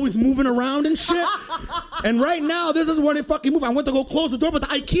 Like it's always moving around and shit. And right now, this is when it fucking moved. I went to go close the door, but the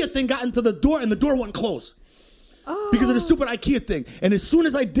IKEA thing got into the door, and the door wouldn't close. Because of the stupid IKEA thing. And as soon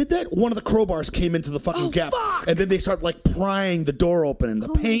as I did that, one of the crowbars came into the fucking gap. Fuck. And then they start like prying the door open, and the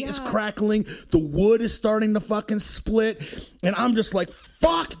paint is crackling. The wood is starting to fucking split. And I'm just like,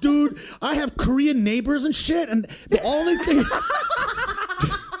 fuck, dude. I have Korean neighbors and shit. And the only thing...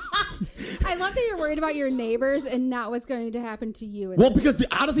 I love that you're worried about your neighbors and not what's going to happen to you. Well, because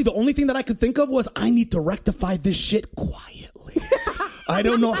honestly, the only thing that I could think of was I need to rectify this shit quietly. I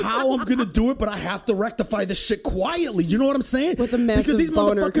don't know how I'm going to do it, but I have to rectify this shit quietly. You know what I'm saying? With a massive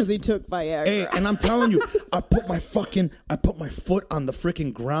boner because he took Viagra. Hey, and I'm telling you, I put my foot on the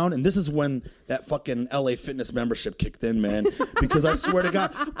freaking ground, and this is when that fucking LA Fitness membership kicked in, man. Because I swear to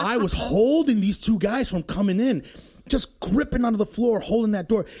God, I was holding these two guys from coming in, just gripping onto the floor, holding that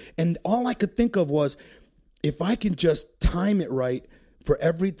door. And all I could think of was, if I can just time it right for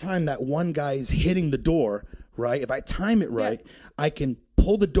every time that one guy is hitting the door, right? If I time it right, I can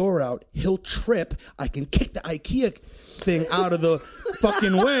pull the door out, he'll trip, I can kick the IKEA thing out of the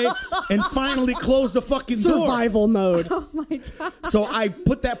fucking way, and finally close the fucking door. Survival mode. Oh my God. So I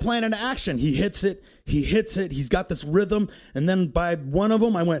put that plan into action. He hits it, he's got this rhythm, and then by one of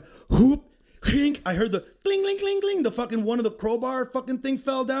them, I went, whoop, hink. I heard the cling, cling, cling, cling. The fucking one of the crowbar fucking thing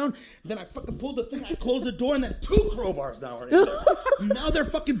fell down. Then I fucking pulled the thing. I closed the door, and then two crowbars now are in there. Now they're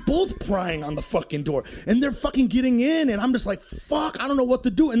fucking both prying on the fucking door, and they're fucking getting in, and I'm just like, fuck, I don't know what to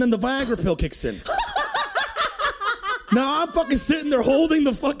do. And then the Viagra pill kicks in. Now I'm fucking sitting there holding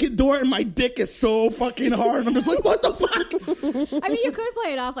the fucking door, and my dick is so fucking hard. I'm just like, what the fuck? I mean, you could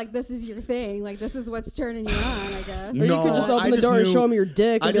play it off like this is your thing, like this is what's turning you on, I guess. Or you could just open the door and show them your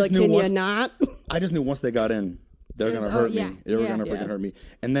dick and be like, can you not? I just knew once they got in, they're going to hurt me. They were going to freaking hurt me.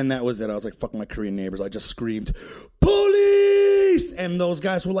 And then that was it. I was like, fuck my Korean neighbors. I just screamed, police! And those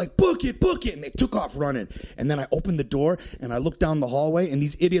guys were like, book it. And they took off running. And then I opened the door, and I looked down the hallway, and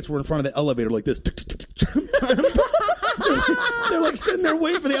these idiots were in front of the elevator like this. They're like sitting there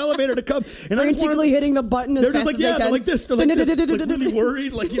waiting for the elevator to come, and frantically hitting the button as fast as they can. They're like this. They're like this, like really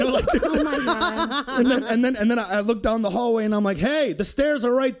worried, like, you know, like. Oh my God. And then I looked down the hallway, and I'm like, hey, the stairs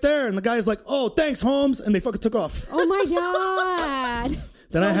are right there. And the guy's like, oh, thanks, Holmes, and they fucking took off. Oh my God.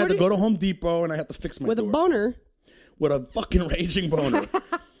 Then I had to go to Home Depot, and I had to fix my with door. a boner. With a fucking raging boner.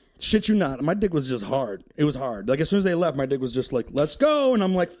 Shit you not. My dick was just hard. It was hard. Like, as soon as they left, my dick was just like, let's go. And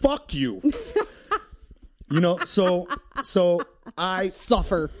I'm like, fuck you. You know, so I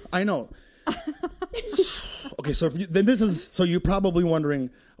suffer. I know. Okay, so so you're probably wondering,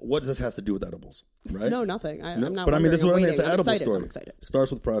 what does this have to do with edibles, right? No, nothing. I'm not. But I mean, this is what I mean. It's an edible excited. story. I'm excited.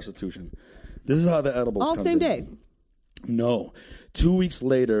 Starts with prostitution. This is how the edibles all comes same in. day. No, 2 weeks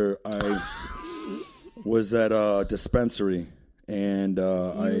later, I was at a dispensary, and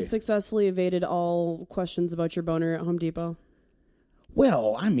you successfully evaded all questions about your boner at Home Depot.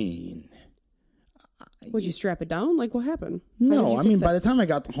 Well, I mean. Would you strap it down? Like, what happened? No, I mean, by the time I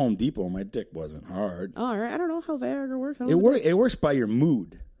got to Home Depot, my dick wasn't hard. Oh, all right. I don't know how Viagra works. It works by your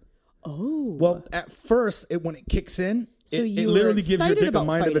mood. Oh. Well, at first, when it kicks in, so it literally gives your dick a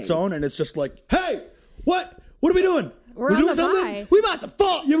mind of its own, and it's just like, hey, what? What are we doing? We're doing on the something? buy. We about to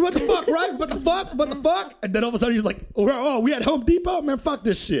fuck. You about to fuck, right? What the fuck? What the fuck? And then all of a sudden, you're like, oh, we at Home Depot? Man, fuck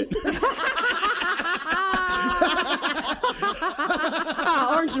this shit.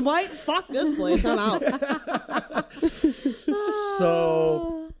 Or orange and white. Fuck this place. I'm out.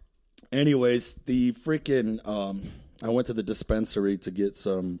 So, anyways, the freaking I went to the dispensary to get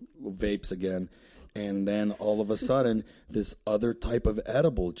some vapes again, and then all of a sudden, this other type of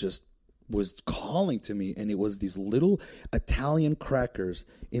edible just was calling to me, and it was these little Italian crackers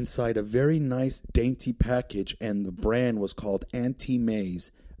inside a very nice, dainty package, and the brand was called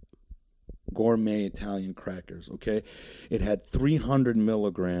Anti-Maze Gourmet Italian Crackers, okay? It had 300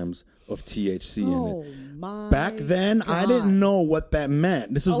 milligrams of THC in it. My Back then, God. I didn't know what that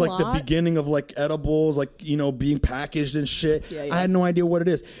meant. This was A like the lot? beginning of like edibles, like, you know, being packaged and shit. Yeah. I had no idea what it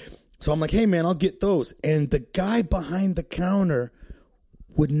is. So I'm like, hey, man, I'll get those. And the guy behind the counter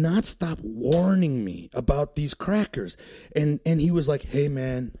would not stop warning me about these crackers. And he was like, hey,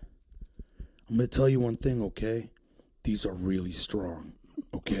 man, I'm going to tell you one thing, okay? These are really strong,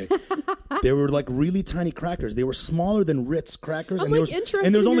 okay? They were like really tiny crackers. They were smaller than Ritz crackers. I'm and, like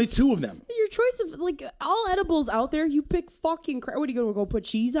there was only two of them. Your choice of like all edibles out there, you pick fucking crap. What are you gonna go put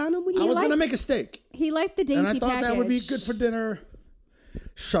cheese on them? I was going to make a steak. He liked the dainty And I thought package. that would be good for dinner.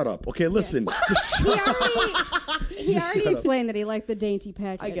 Shut up. Okay, listen. Just He shut up. already, he already explained that he liked the dainty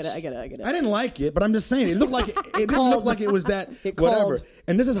package. I get it. I didn't like it, but I'm just saying it looked like it didn't look like it was that It whatever. called.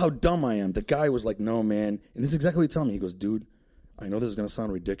 And this is how dumb I am. The guy was like, "No, man," and this is exactly what he told me. He goes, "Dude, I know this is gonna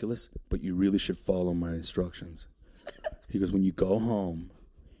sound ridiculous, but you really should follow my instructions." He goes, "When you go home,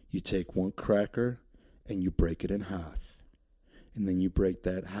 you take one cracker and you break it in half, and then you break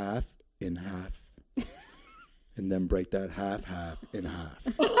that half in half, and then break that half in half."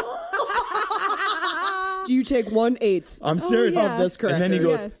 You take 1/8. I'm serious. yeah. Of this cracker. And then he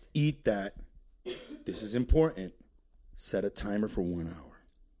goes, Yes. eat that. This is important. Set a timer for 1 hour.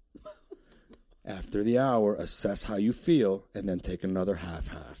 After the hour, assess how you feel, and then take another half,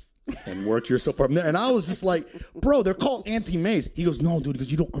 and work yourself from there. And I was just like, bro, they're called Anti-Maze. He goes, no, dude, because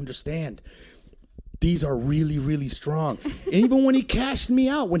you don't understand. These are really, really strong. And even when he cashed me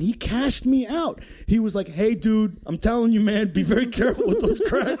out, he was like, hey, dude, I'm telling you, man, be very careful with those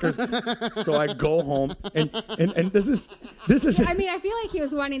crackers. So I go home, and this is. I mean, I feel like he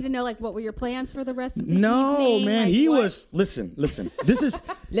was wanting to know, like, what were your plans for the rest of the No, evening? man, Like, he what- was. Listen. This is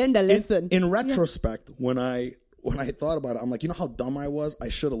Linda, listen. In retrospect, when I thought about it, I'm like, you know how dumb I was? I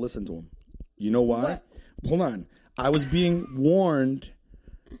should have listened to him. You know why? What? Hold on. I was being warned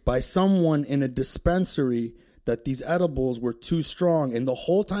by someone in a dispensary that these edibles were too strong, and the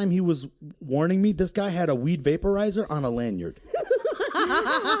whole time he was warning me, this guy had a weed vaporizer on a lanyard.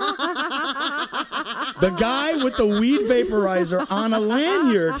 The guy with the weed vaporizer on a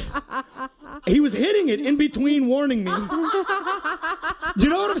lanyard, he was hitting it in between warning me. You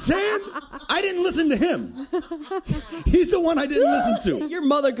know what I'm saying? I didn't listen to him. He's the one I didn't listen to. Your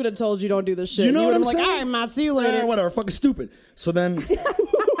mother could have told you don't do this shit. You know what I'm like, saying? All right, ma, see you later. Whatever, fucking stupid. So then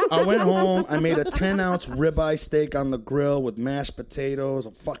I went home. I made a 10-ounce ribeye steak on the grill with mashed potatoes,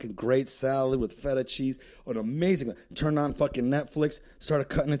 a fucking great salad with feta cheese, an amazing. Turned on fucking Netflix, started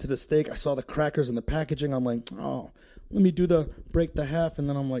cutting into the steak. I saw the crackers in the packaging. I'm like, oh, let me break the half. And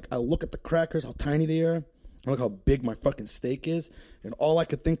then I'm like, I look at the crackers, how tiny they are. I look how big my fucking steak is. And all I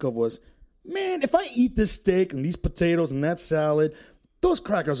could think of was, man, if I eat this steak and these potatoes and that salad, those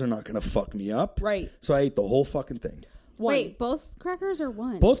crackers are not going to fuck me up. Right. So I ate the whole fucking thing. Wait, both crackers or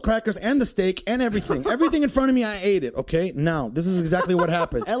one? Both crackers and the steak and everything. Everything in front of me, I ate it, okay? Now, this is exactly what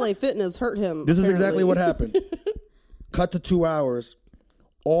happened. LA Fitness hurt him. This is apparently. exactly what happened. Cut to 2 hours.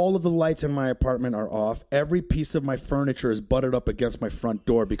 All of the lights in my apartment are off. Every piece of my furniture is butted up against my front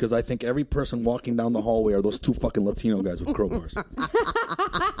door because I think every person walking down the hallway are those two fucking Latino guys with crowbars.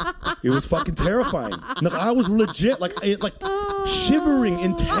 It was fucking terrifying. Look, I was legit like shivering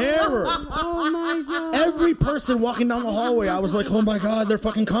in terror. Oh my god! Every person walking down the hallway, I was like, oh my god, they're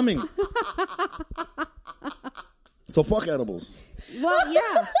fucking coming. So fuck edibles. Well,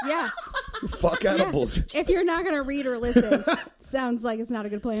 yeah. Fuck edibles. If you're not gonna read or listen, sounds like it's not a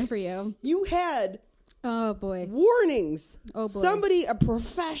good plan for you. You had Oh boy. warnings. Oh, boy. Somebody, a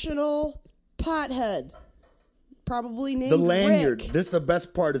professional pothead, probably named The lanyard. Rick. This the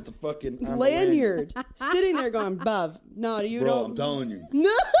best part is the fucking on the Lanyard. Sitting there going, Bev, no, you Bro, don't. I'm telling you.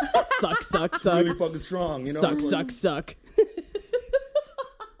 Suck. Really fucking strong, you know? Suck.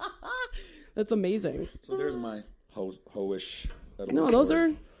 That's amazing. So there's my hoish edible No,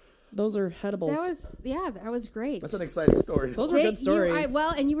 story. those are edibles. That was great. That's an exciting story. Those were good stories.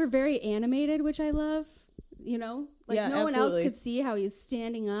 and you were very animated, which I love. You know, like Yeah, no one else absolutely. could see how he's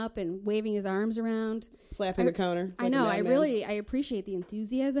standing up and waving his arms around, Slapping the counter. I know. I appreciate the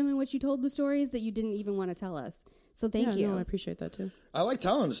enthusiasm in which you told the stories that you didn't even want to tell us. So thank you. No, I appreciate that too. I like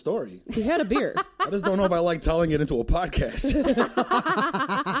telling the story. He had a beer. I just don't know if I like telling it into a podcast.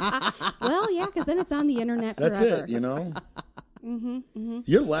 Well, yeah, because then it's on the internet forever. That's it, you know?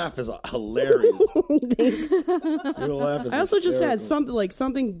 Your laugh is hilarious. Your laugh is I also just had hysterical.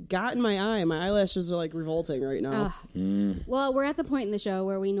 something got in my eye. My eyelashes are like revolting right now. Well, we're at the point in the show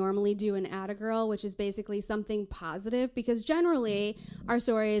where we normally do an add a girl, which is basically something positive, because generally our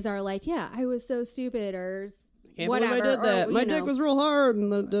stories are like, yeah, I was so stupid, or Can't whatever. believe I did that. Or, My dick was real hard.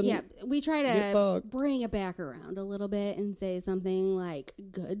 And then yeah, we try get to fucked. bring it back around a little bit and say something like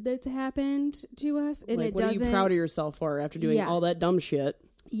good that's happened to us, and like, it what doesn't. are you proud of yourself for after doing Yeah. all that dumb shit?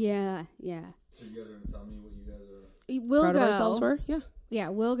 Yeah. So you guys are going to tell me what you guys are... We'll Proud go. of ourselves for? Yeah. Yeah,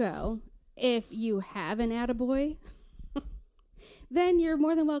 we'll go. If you have an attaboy, then you're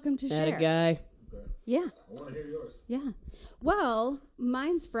more than welcome to Had share. a guy. Yeah. I want to hear yours. Yeah. Well,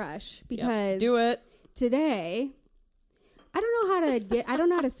 mine's fresh because Do it. today I don't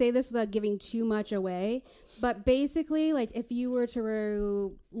know how to say this without giving too much away, but basically, like, if you were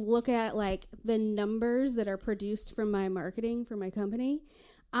to look at like the numbers that are produced from my marketing for my company,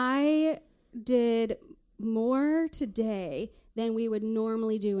 I did more today than we would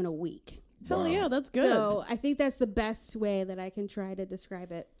normally do in a week. Hell yeah, that's good. So I think that's the best way that I can try to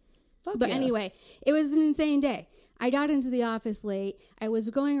describe it. Fuck But yeah. anyway, it was an insane day. I got into the office late. I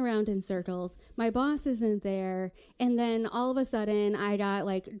was going around in circles. My boss isn't there. And then all of a sudden, I got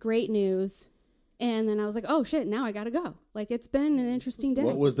like great news. And then I was like, oh shit, now I got to go. Like, it's been an interesting day.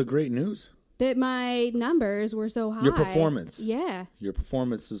 What was the great news? That my numbers were so high. Your performance. Yeah. Your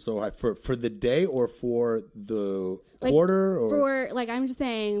performance is so high. For the day or for the Like, quarter? Or For, like, I'm just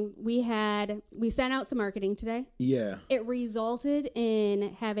saying, we sent out some marketing today. Yeah. It resulted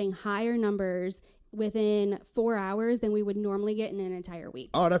in having higher numbers within 4 hours than we would normally get in an entire week.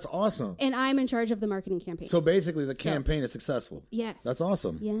 Oh, that's awesome. And I'm in charge of the marketing campaign. So basically the campaign is successul. Yes. That's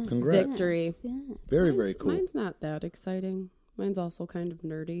awesome. Yes. Congrats. Victory. Yeah. Very, very cool. Mine's not that exciting. Mine's also kind of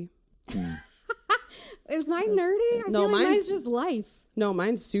nerdy. Is mine nerdy? I No, feel like mine's mine's- just life. No,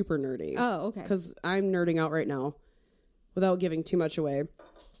 mine's super nerdy. Oh, okay. Because I'm nerding out right now without giving too much away.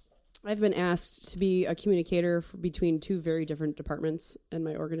 I've been asked to be a communicator between two very different departments in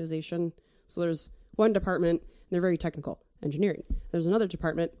my organization. So there's one department, and they're very technical, engineering. There's another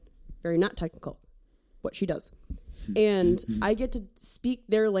department, very not technical, what she does. And I get to speak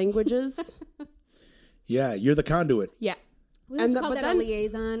their languages. Yeah, you're the conduit. Yeah. We just And call but that a then-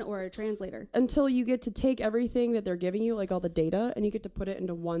 liaison or a translator. Until you get to take everything that they're giving you, like all the data, and you get to put it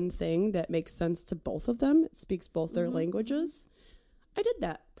into one thing that makes sense to both of them. It speaks both their languages. I did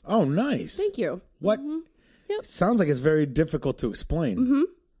that. Oh, nice. Thank you. What? Yep. Sounds like it's very difficult to explain.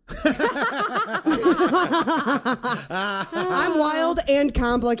 I'm wild and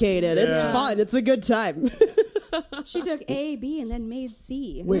complicated. It's fun. It's a good time. She took A, B, and then made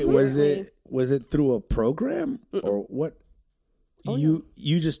C. Wait, was it through a program or what? You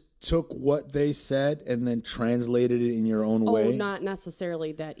just took what they said and then translated it in your own way? Oh, not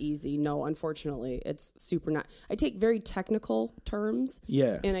necessarily that easy. No, unfortunately. It's super not. I take very technical terms.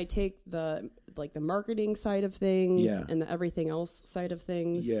 Yeah. And I take the marketing side of things Yeah. and the everything else side of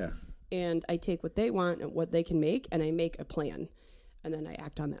things. Yeah. And I take what they want and what they can make, and I make a plan. And then I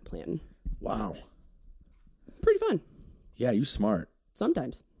act on that plan. Wow. Pretty fun. Yeah, you smart.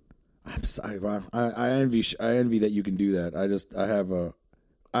 Sometimes. I'm sorry. Wow. I envy that you can do that. I have a.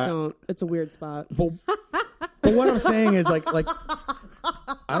 Don't. It's a weird spot. But what I'm saying is like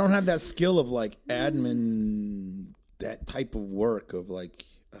I don't have that skill of like admin, that type of work of like.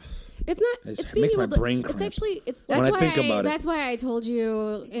 It's not. It It's makes being my able to- brain It's cramp. actually. It's When I think about it. That's why I told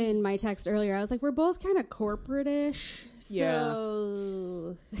you in my text earlier. I was like, we're both kind of corporate-ish. Yeah.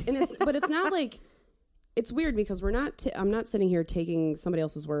 So and it's not like. It's weird because I'm not sitting here taking somebody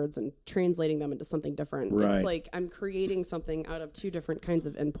else's words and translating them into something different. Right. It's like I'm creating something out of two different kinds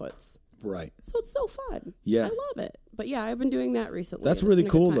of inputs. Right. So it's so fun. Yeah. I love it. But yeah, I've been doing that recently. That's It's really been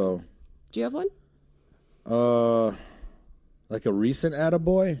a good cool time. though. Do you have one? Like a recent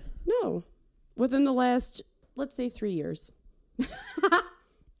attaboy? No. Within the last, let's say 3 years.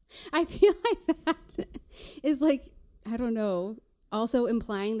 I feel like that is like, I don't know, also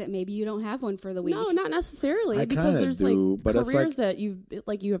implying that maybe you don't have one for the week. No, not necessarily. I because kinda there's do, like but it's careers like-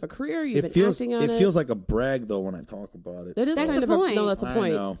 that you have a career, you've It been feels acting on it. it feels like a brag though when I talk about it. That is That's kind the of a point. no, that's the I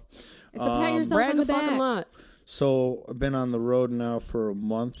point. know. It's a pat yourself Brag on the a fucking back. lot. So I've been on the road now for a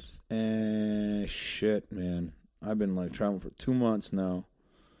month and shit, man. I've been like traveling for 2 months now.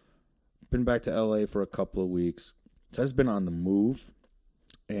 been back to LA for a couple of weeks. So I've just been on the move,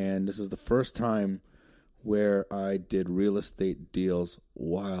 and this is the first time where I did real estate deals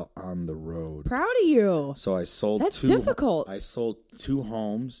while on the road. Proud of you. So I sold That's difficult. I sold 2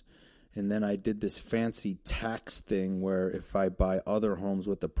 homes, and then I did this fancy tax thing where if I buy other homes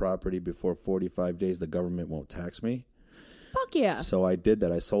with the property before 45 days, the government won't tax me. Fuck yeah. So I did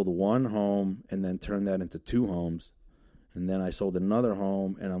that. I sold 1 home and then turned that into 2 homes. And then I sold another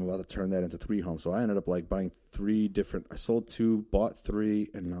home, and I'm about to turn that into 3 homes. So I ended up like buying 3 different. I sold 2, bought 3,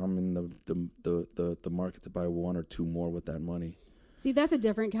 and now I'm in the market to buy 1 or 2 more with that money. See, that's a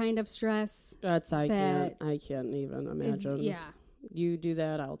different kind of stress. I can't even imagine. Yeah. You do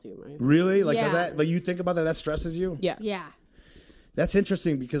that, I'll do mine. Really? Like, Yeah. does that, like, you think about that? That stresses you? Yeah. Yeah. That's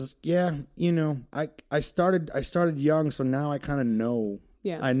interesting because, I started young, so now I kind of know.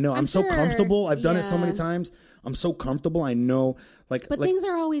 Yeah. I know. I'm so sure. comfortable. I've done it so many Yeah. times. I'm so comfortable. I know. But things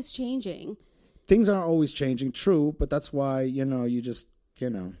are always changing. things aren't always changing. True, but that's why you just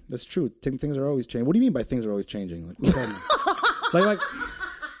that's true. Things are always changing. What do you mean by things are always changing? Like, what do you mean?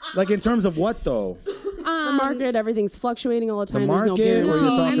 like in terms of what though? The market, everything's fluctuating all the time. The There's no market, or guarantee. you're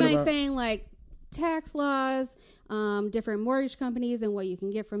talking I'm like about- saying like tax laws, different mortgage companies and what you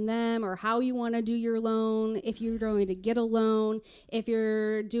can get from them, or how you want to do your loan, if you're going to get a loan, if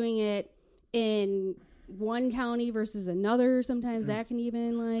you're doing it in one county versus another. Sometimes that can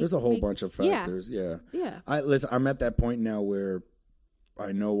even like There's a whole bunch of factors. Yeah. Yeah. I'm at that point now where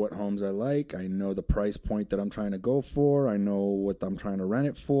I know what homes I like. I know the price point that I'm trying to go for. I know what I'm trying to rent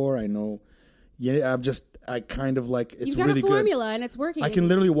it for. I know. Yeah, I kind of like, it's You've got really a formula and it's working. I can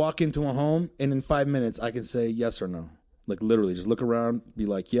literally walk into a home and in 5 minutes I can say yes or no. Like literally just look around, be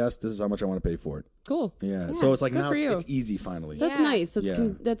like, yes, this is how much I want to pay for it. Cool. Yeah. So it's like Good now for you. it's easy finally. That's Yeah. nice.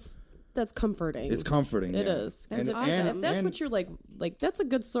 Yeah. That's comforting. It's comforting. It yeah. is. 'Cause That's if that's what you're like that's a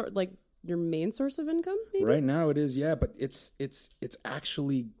good sort, like your main source of income, maybe? Right now it is, yeah, but it's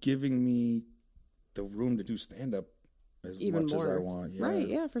actually giving me the room to do stand up as Even much more. as I want. Yeah. Right,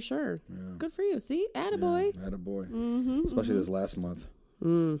 yeah, for sure. Good for you. See? Attaboy. Yeah, attaboy. Especially this last month.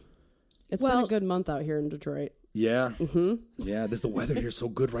 It's been a good month out here in Detroit. Yeah. Yeah, the weather here is so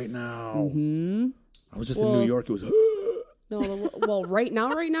good right now. I was just in New York. It was No, right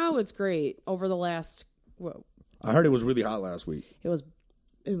now it's great. Over the last I heard it was really hot last week. it was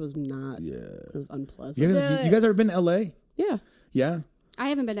not. Yeah. It was unpleasant. You guys ever been to LA? Yeah. Yeah. I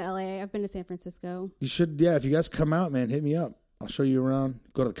haven't been to LA. I've been to San Francisco. You should, yeah. If you guys come out, man, hit me up. I'll show you around.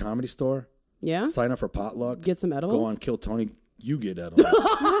 Go to the Comedy Store. Yeah? Sign up for potluck. Get some edibles? Go on Kill Tony. You get edibles.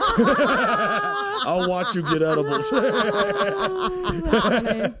 I'll watch you get edibles. That's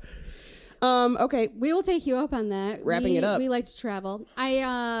funny. Okay. We will take you up on that. Wrapping it up. We like to travel.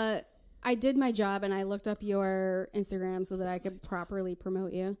 I did my job and I looked up your Instagram so that I could properly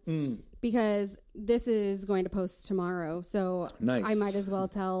promote you. Because this is going to post tomorrow. So Nice. I might as well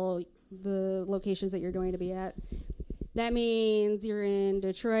tell the locations that you're going to be at. That means you're in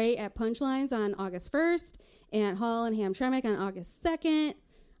Detroit at Punchlines on August 1st, and Hall and Hamtramck on August 2nd.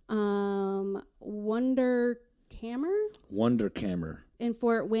 Wonder Camera in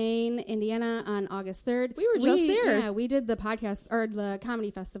Fort Wayne, Indiana on August 3rd. We were just there. Yeah, we did the podcast or the comedy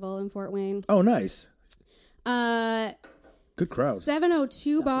festival in Fort Wayne. Oh, nice. Good crowd.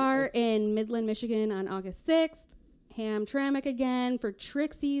 702 Bar in Midland, Michigan on August 6th. Hamtramck again for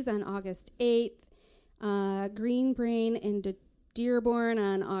Trixie's on August 8th. Green Brain in Dearborn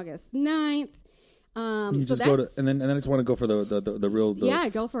on August 9th. You just go to, and then I just want to go for the real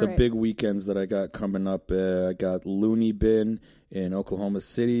go for the it. big weekends that I got coming up. I got Looney Bin in Oklahoma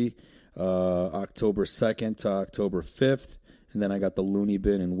City, October 2nd to October 5th, and then I got the Looney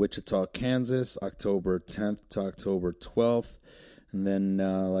Bin in Wichita, Kansas, October 10th to October 12th, and then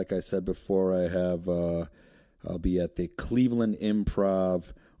like I said before, I have I'll be at the Cleveland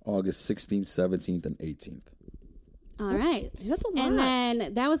Improv August 16th, 17th, and 18th. All right. That's a lot. And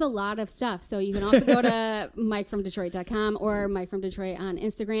then that was a lot of stuff. So you can also go to MikeFromDetroit.com or Mike from Detroit on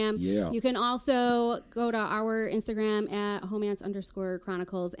Instagram. Yeah. You can also go to our Instagram at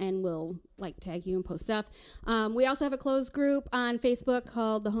homance_chronicles and we'll tag you and post stuff. We also have a closed group on Facebook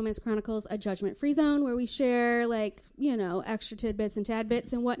called the Homance Chronicles, a judgment-free zone, where we share extra tidbits and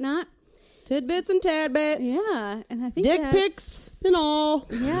tadbits and whatnot. Tidbits and tadbits. Yeah, and I think Dick pics and all.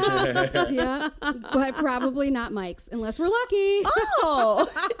 Yeah, yeah, but probably not Mike's unless we're lucky. Oh,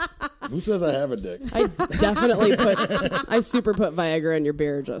 Who says I have a dick? I definitely super put Viagra in your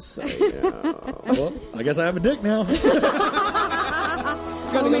beer just so you know. Well, I guess I have a dick now.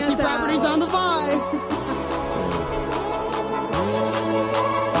 Gonna go see Properties on the Vi.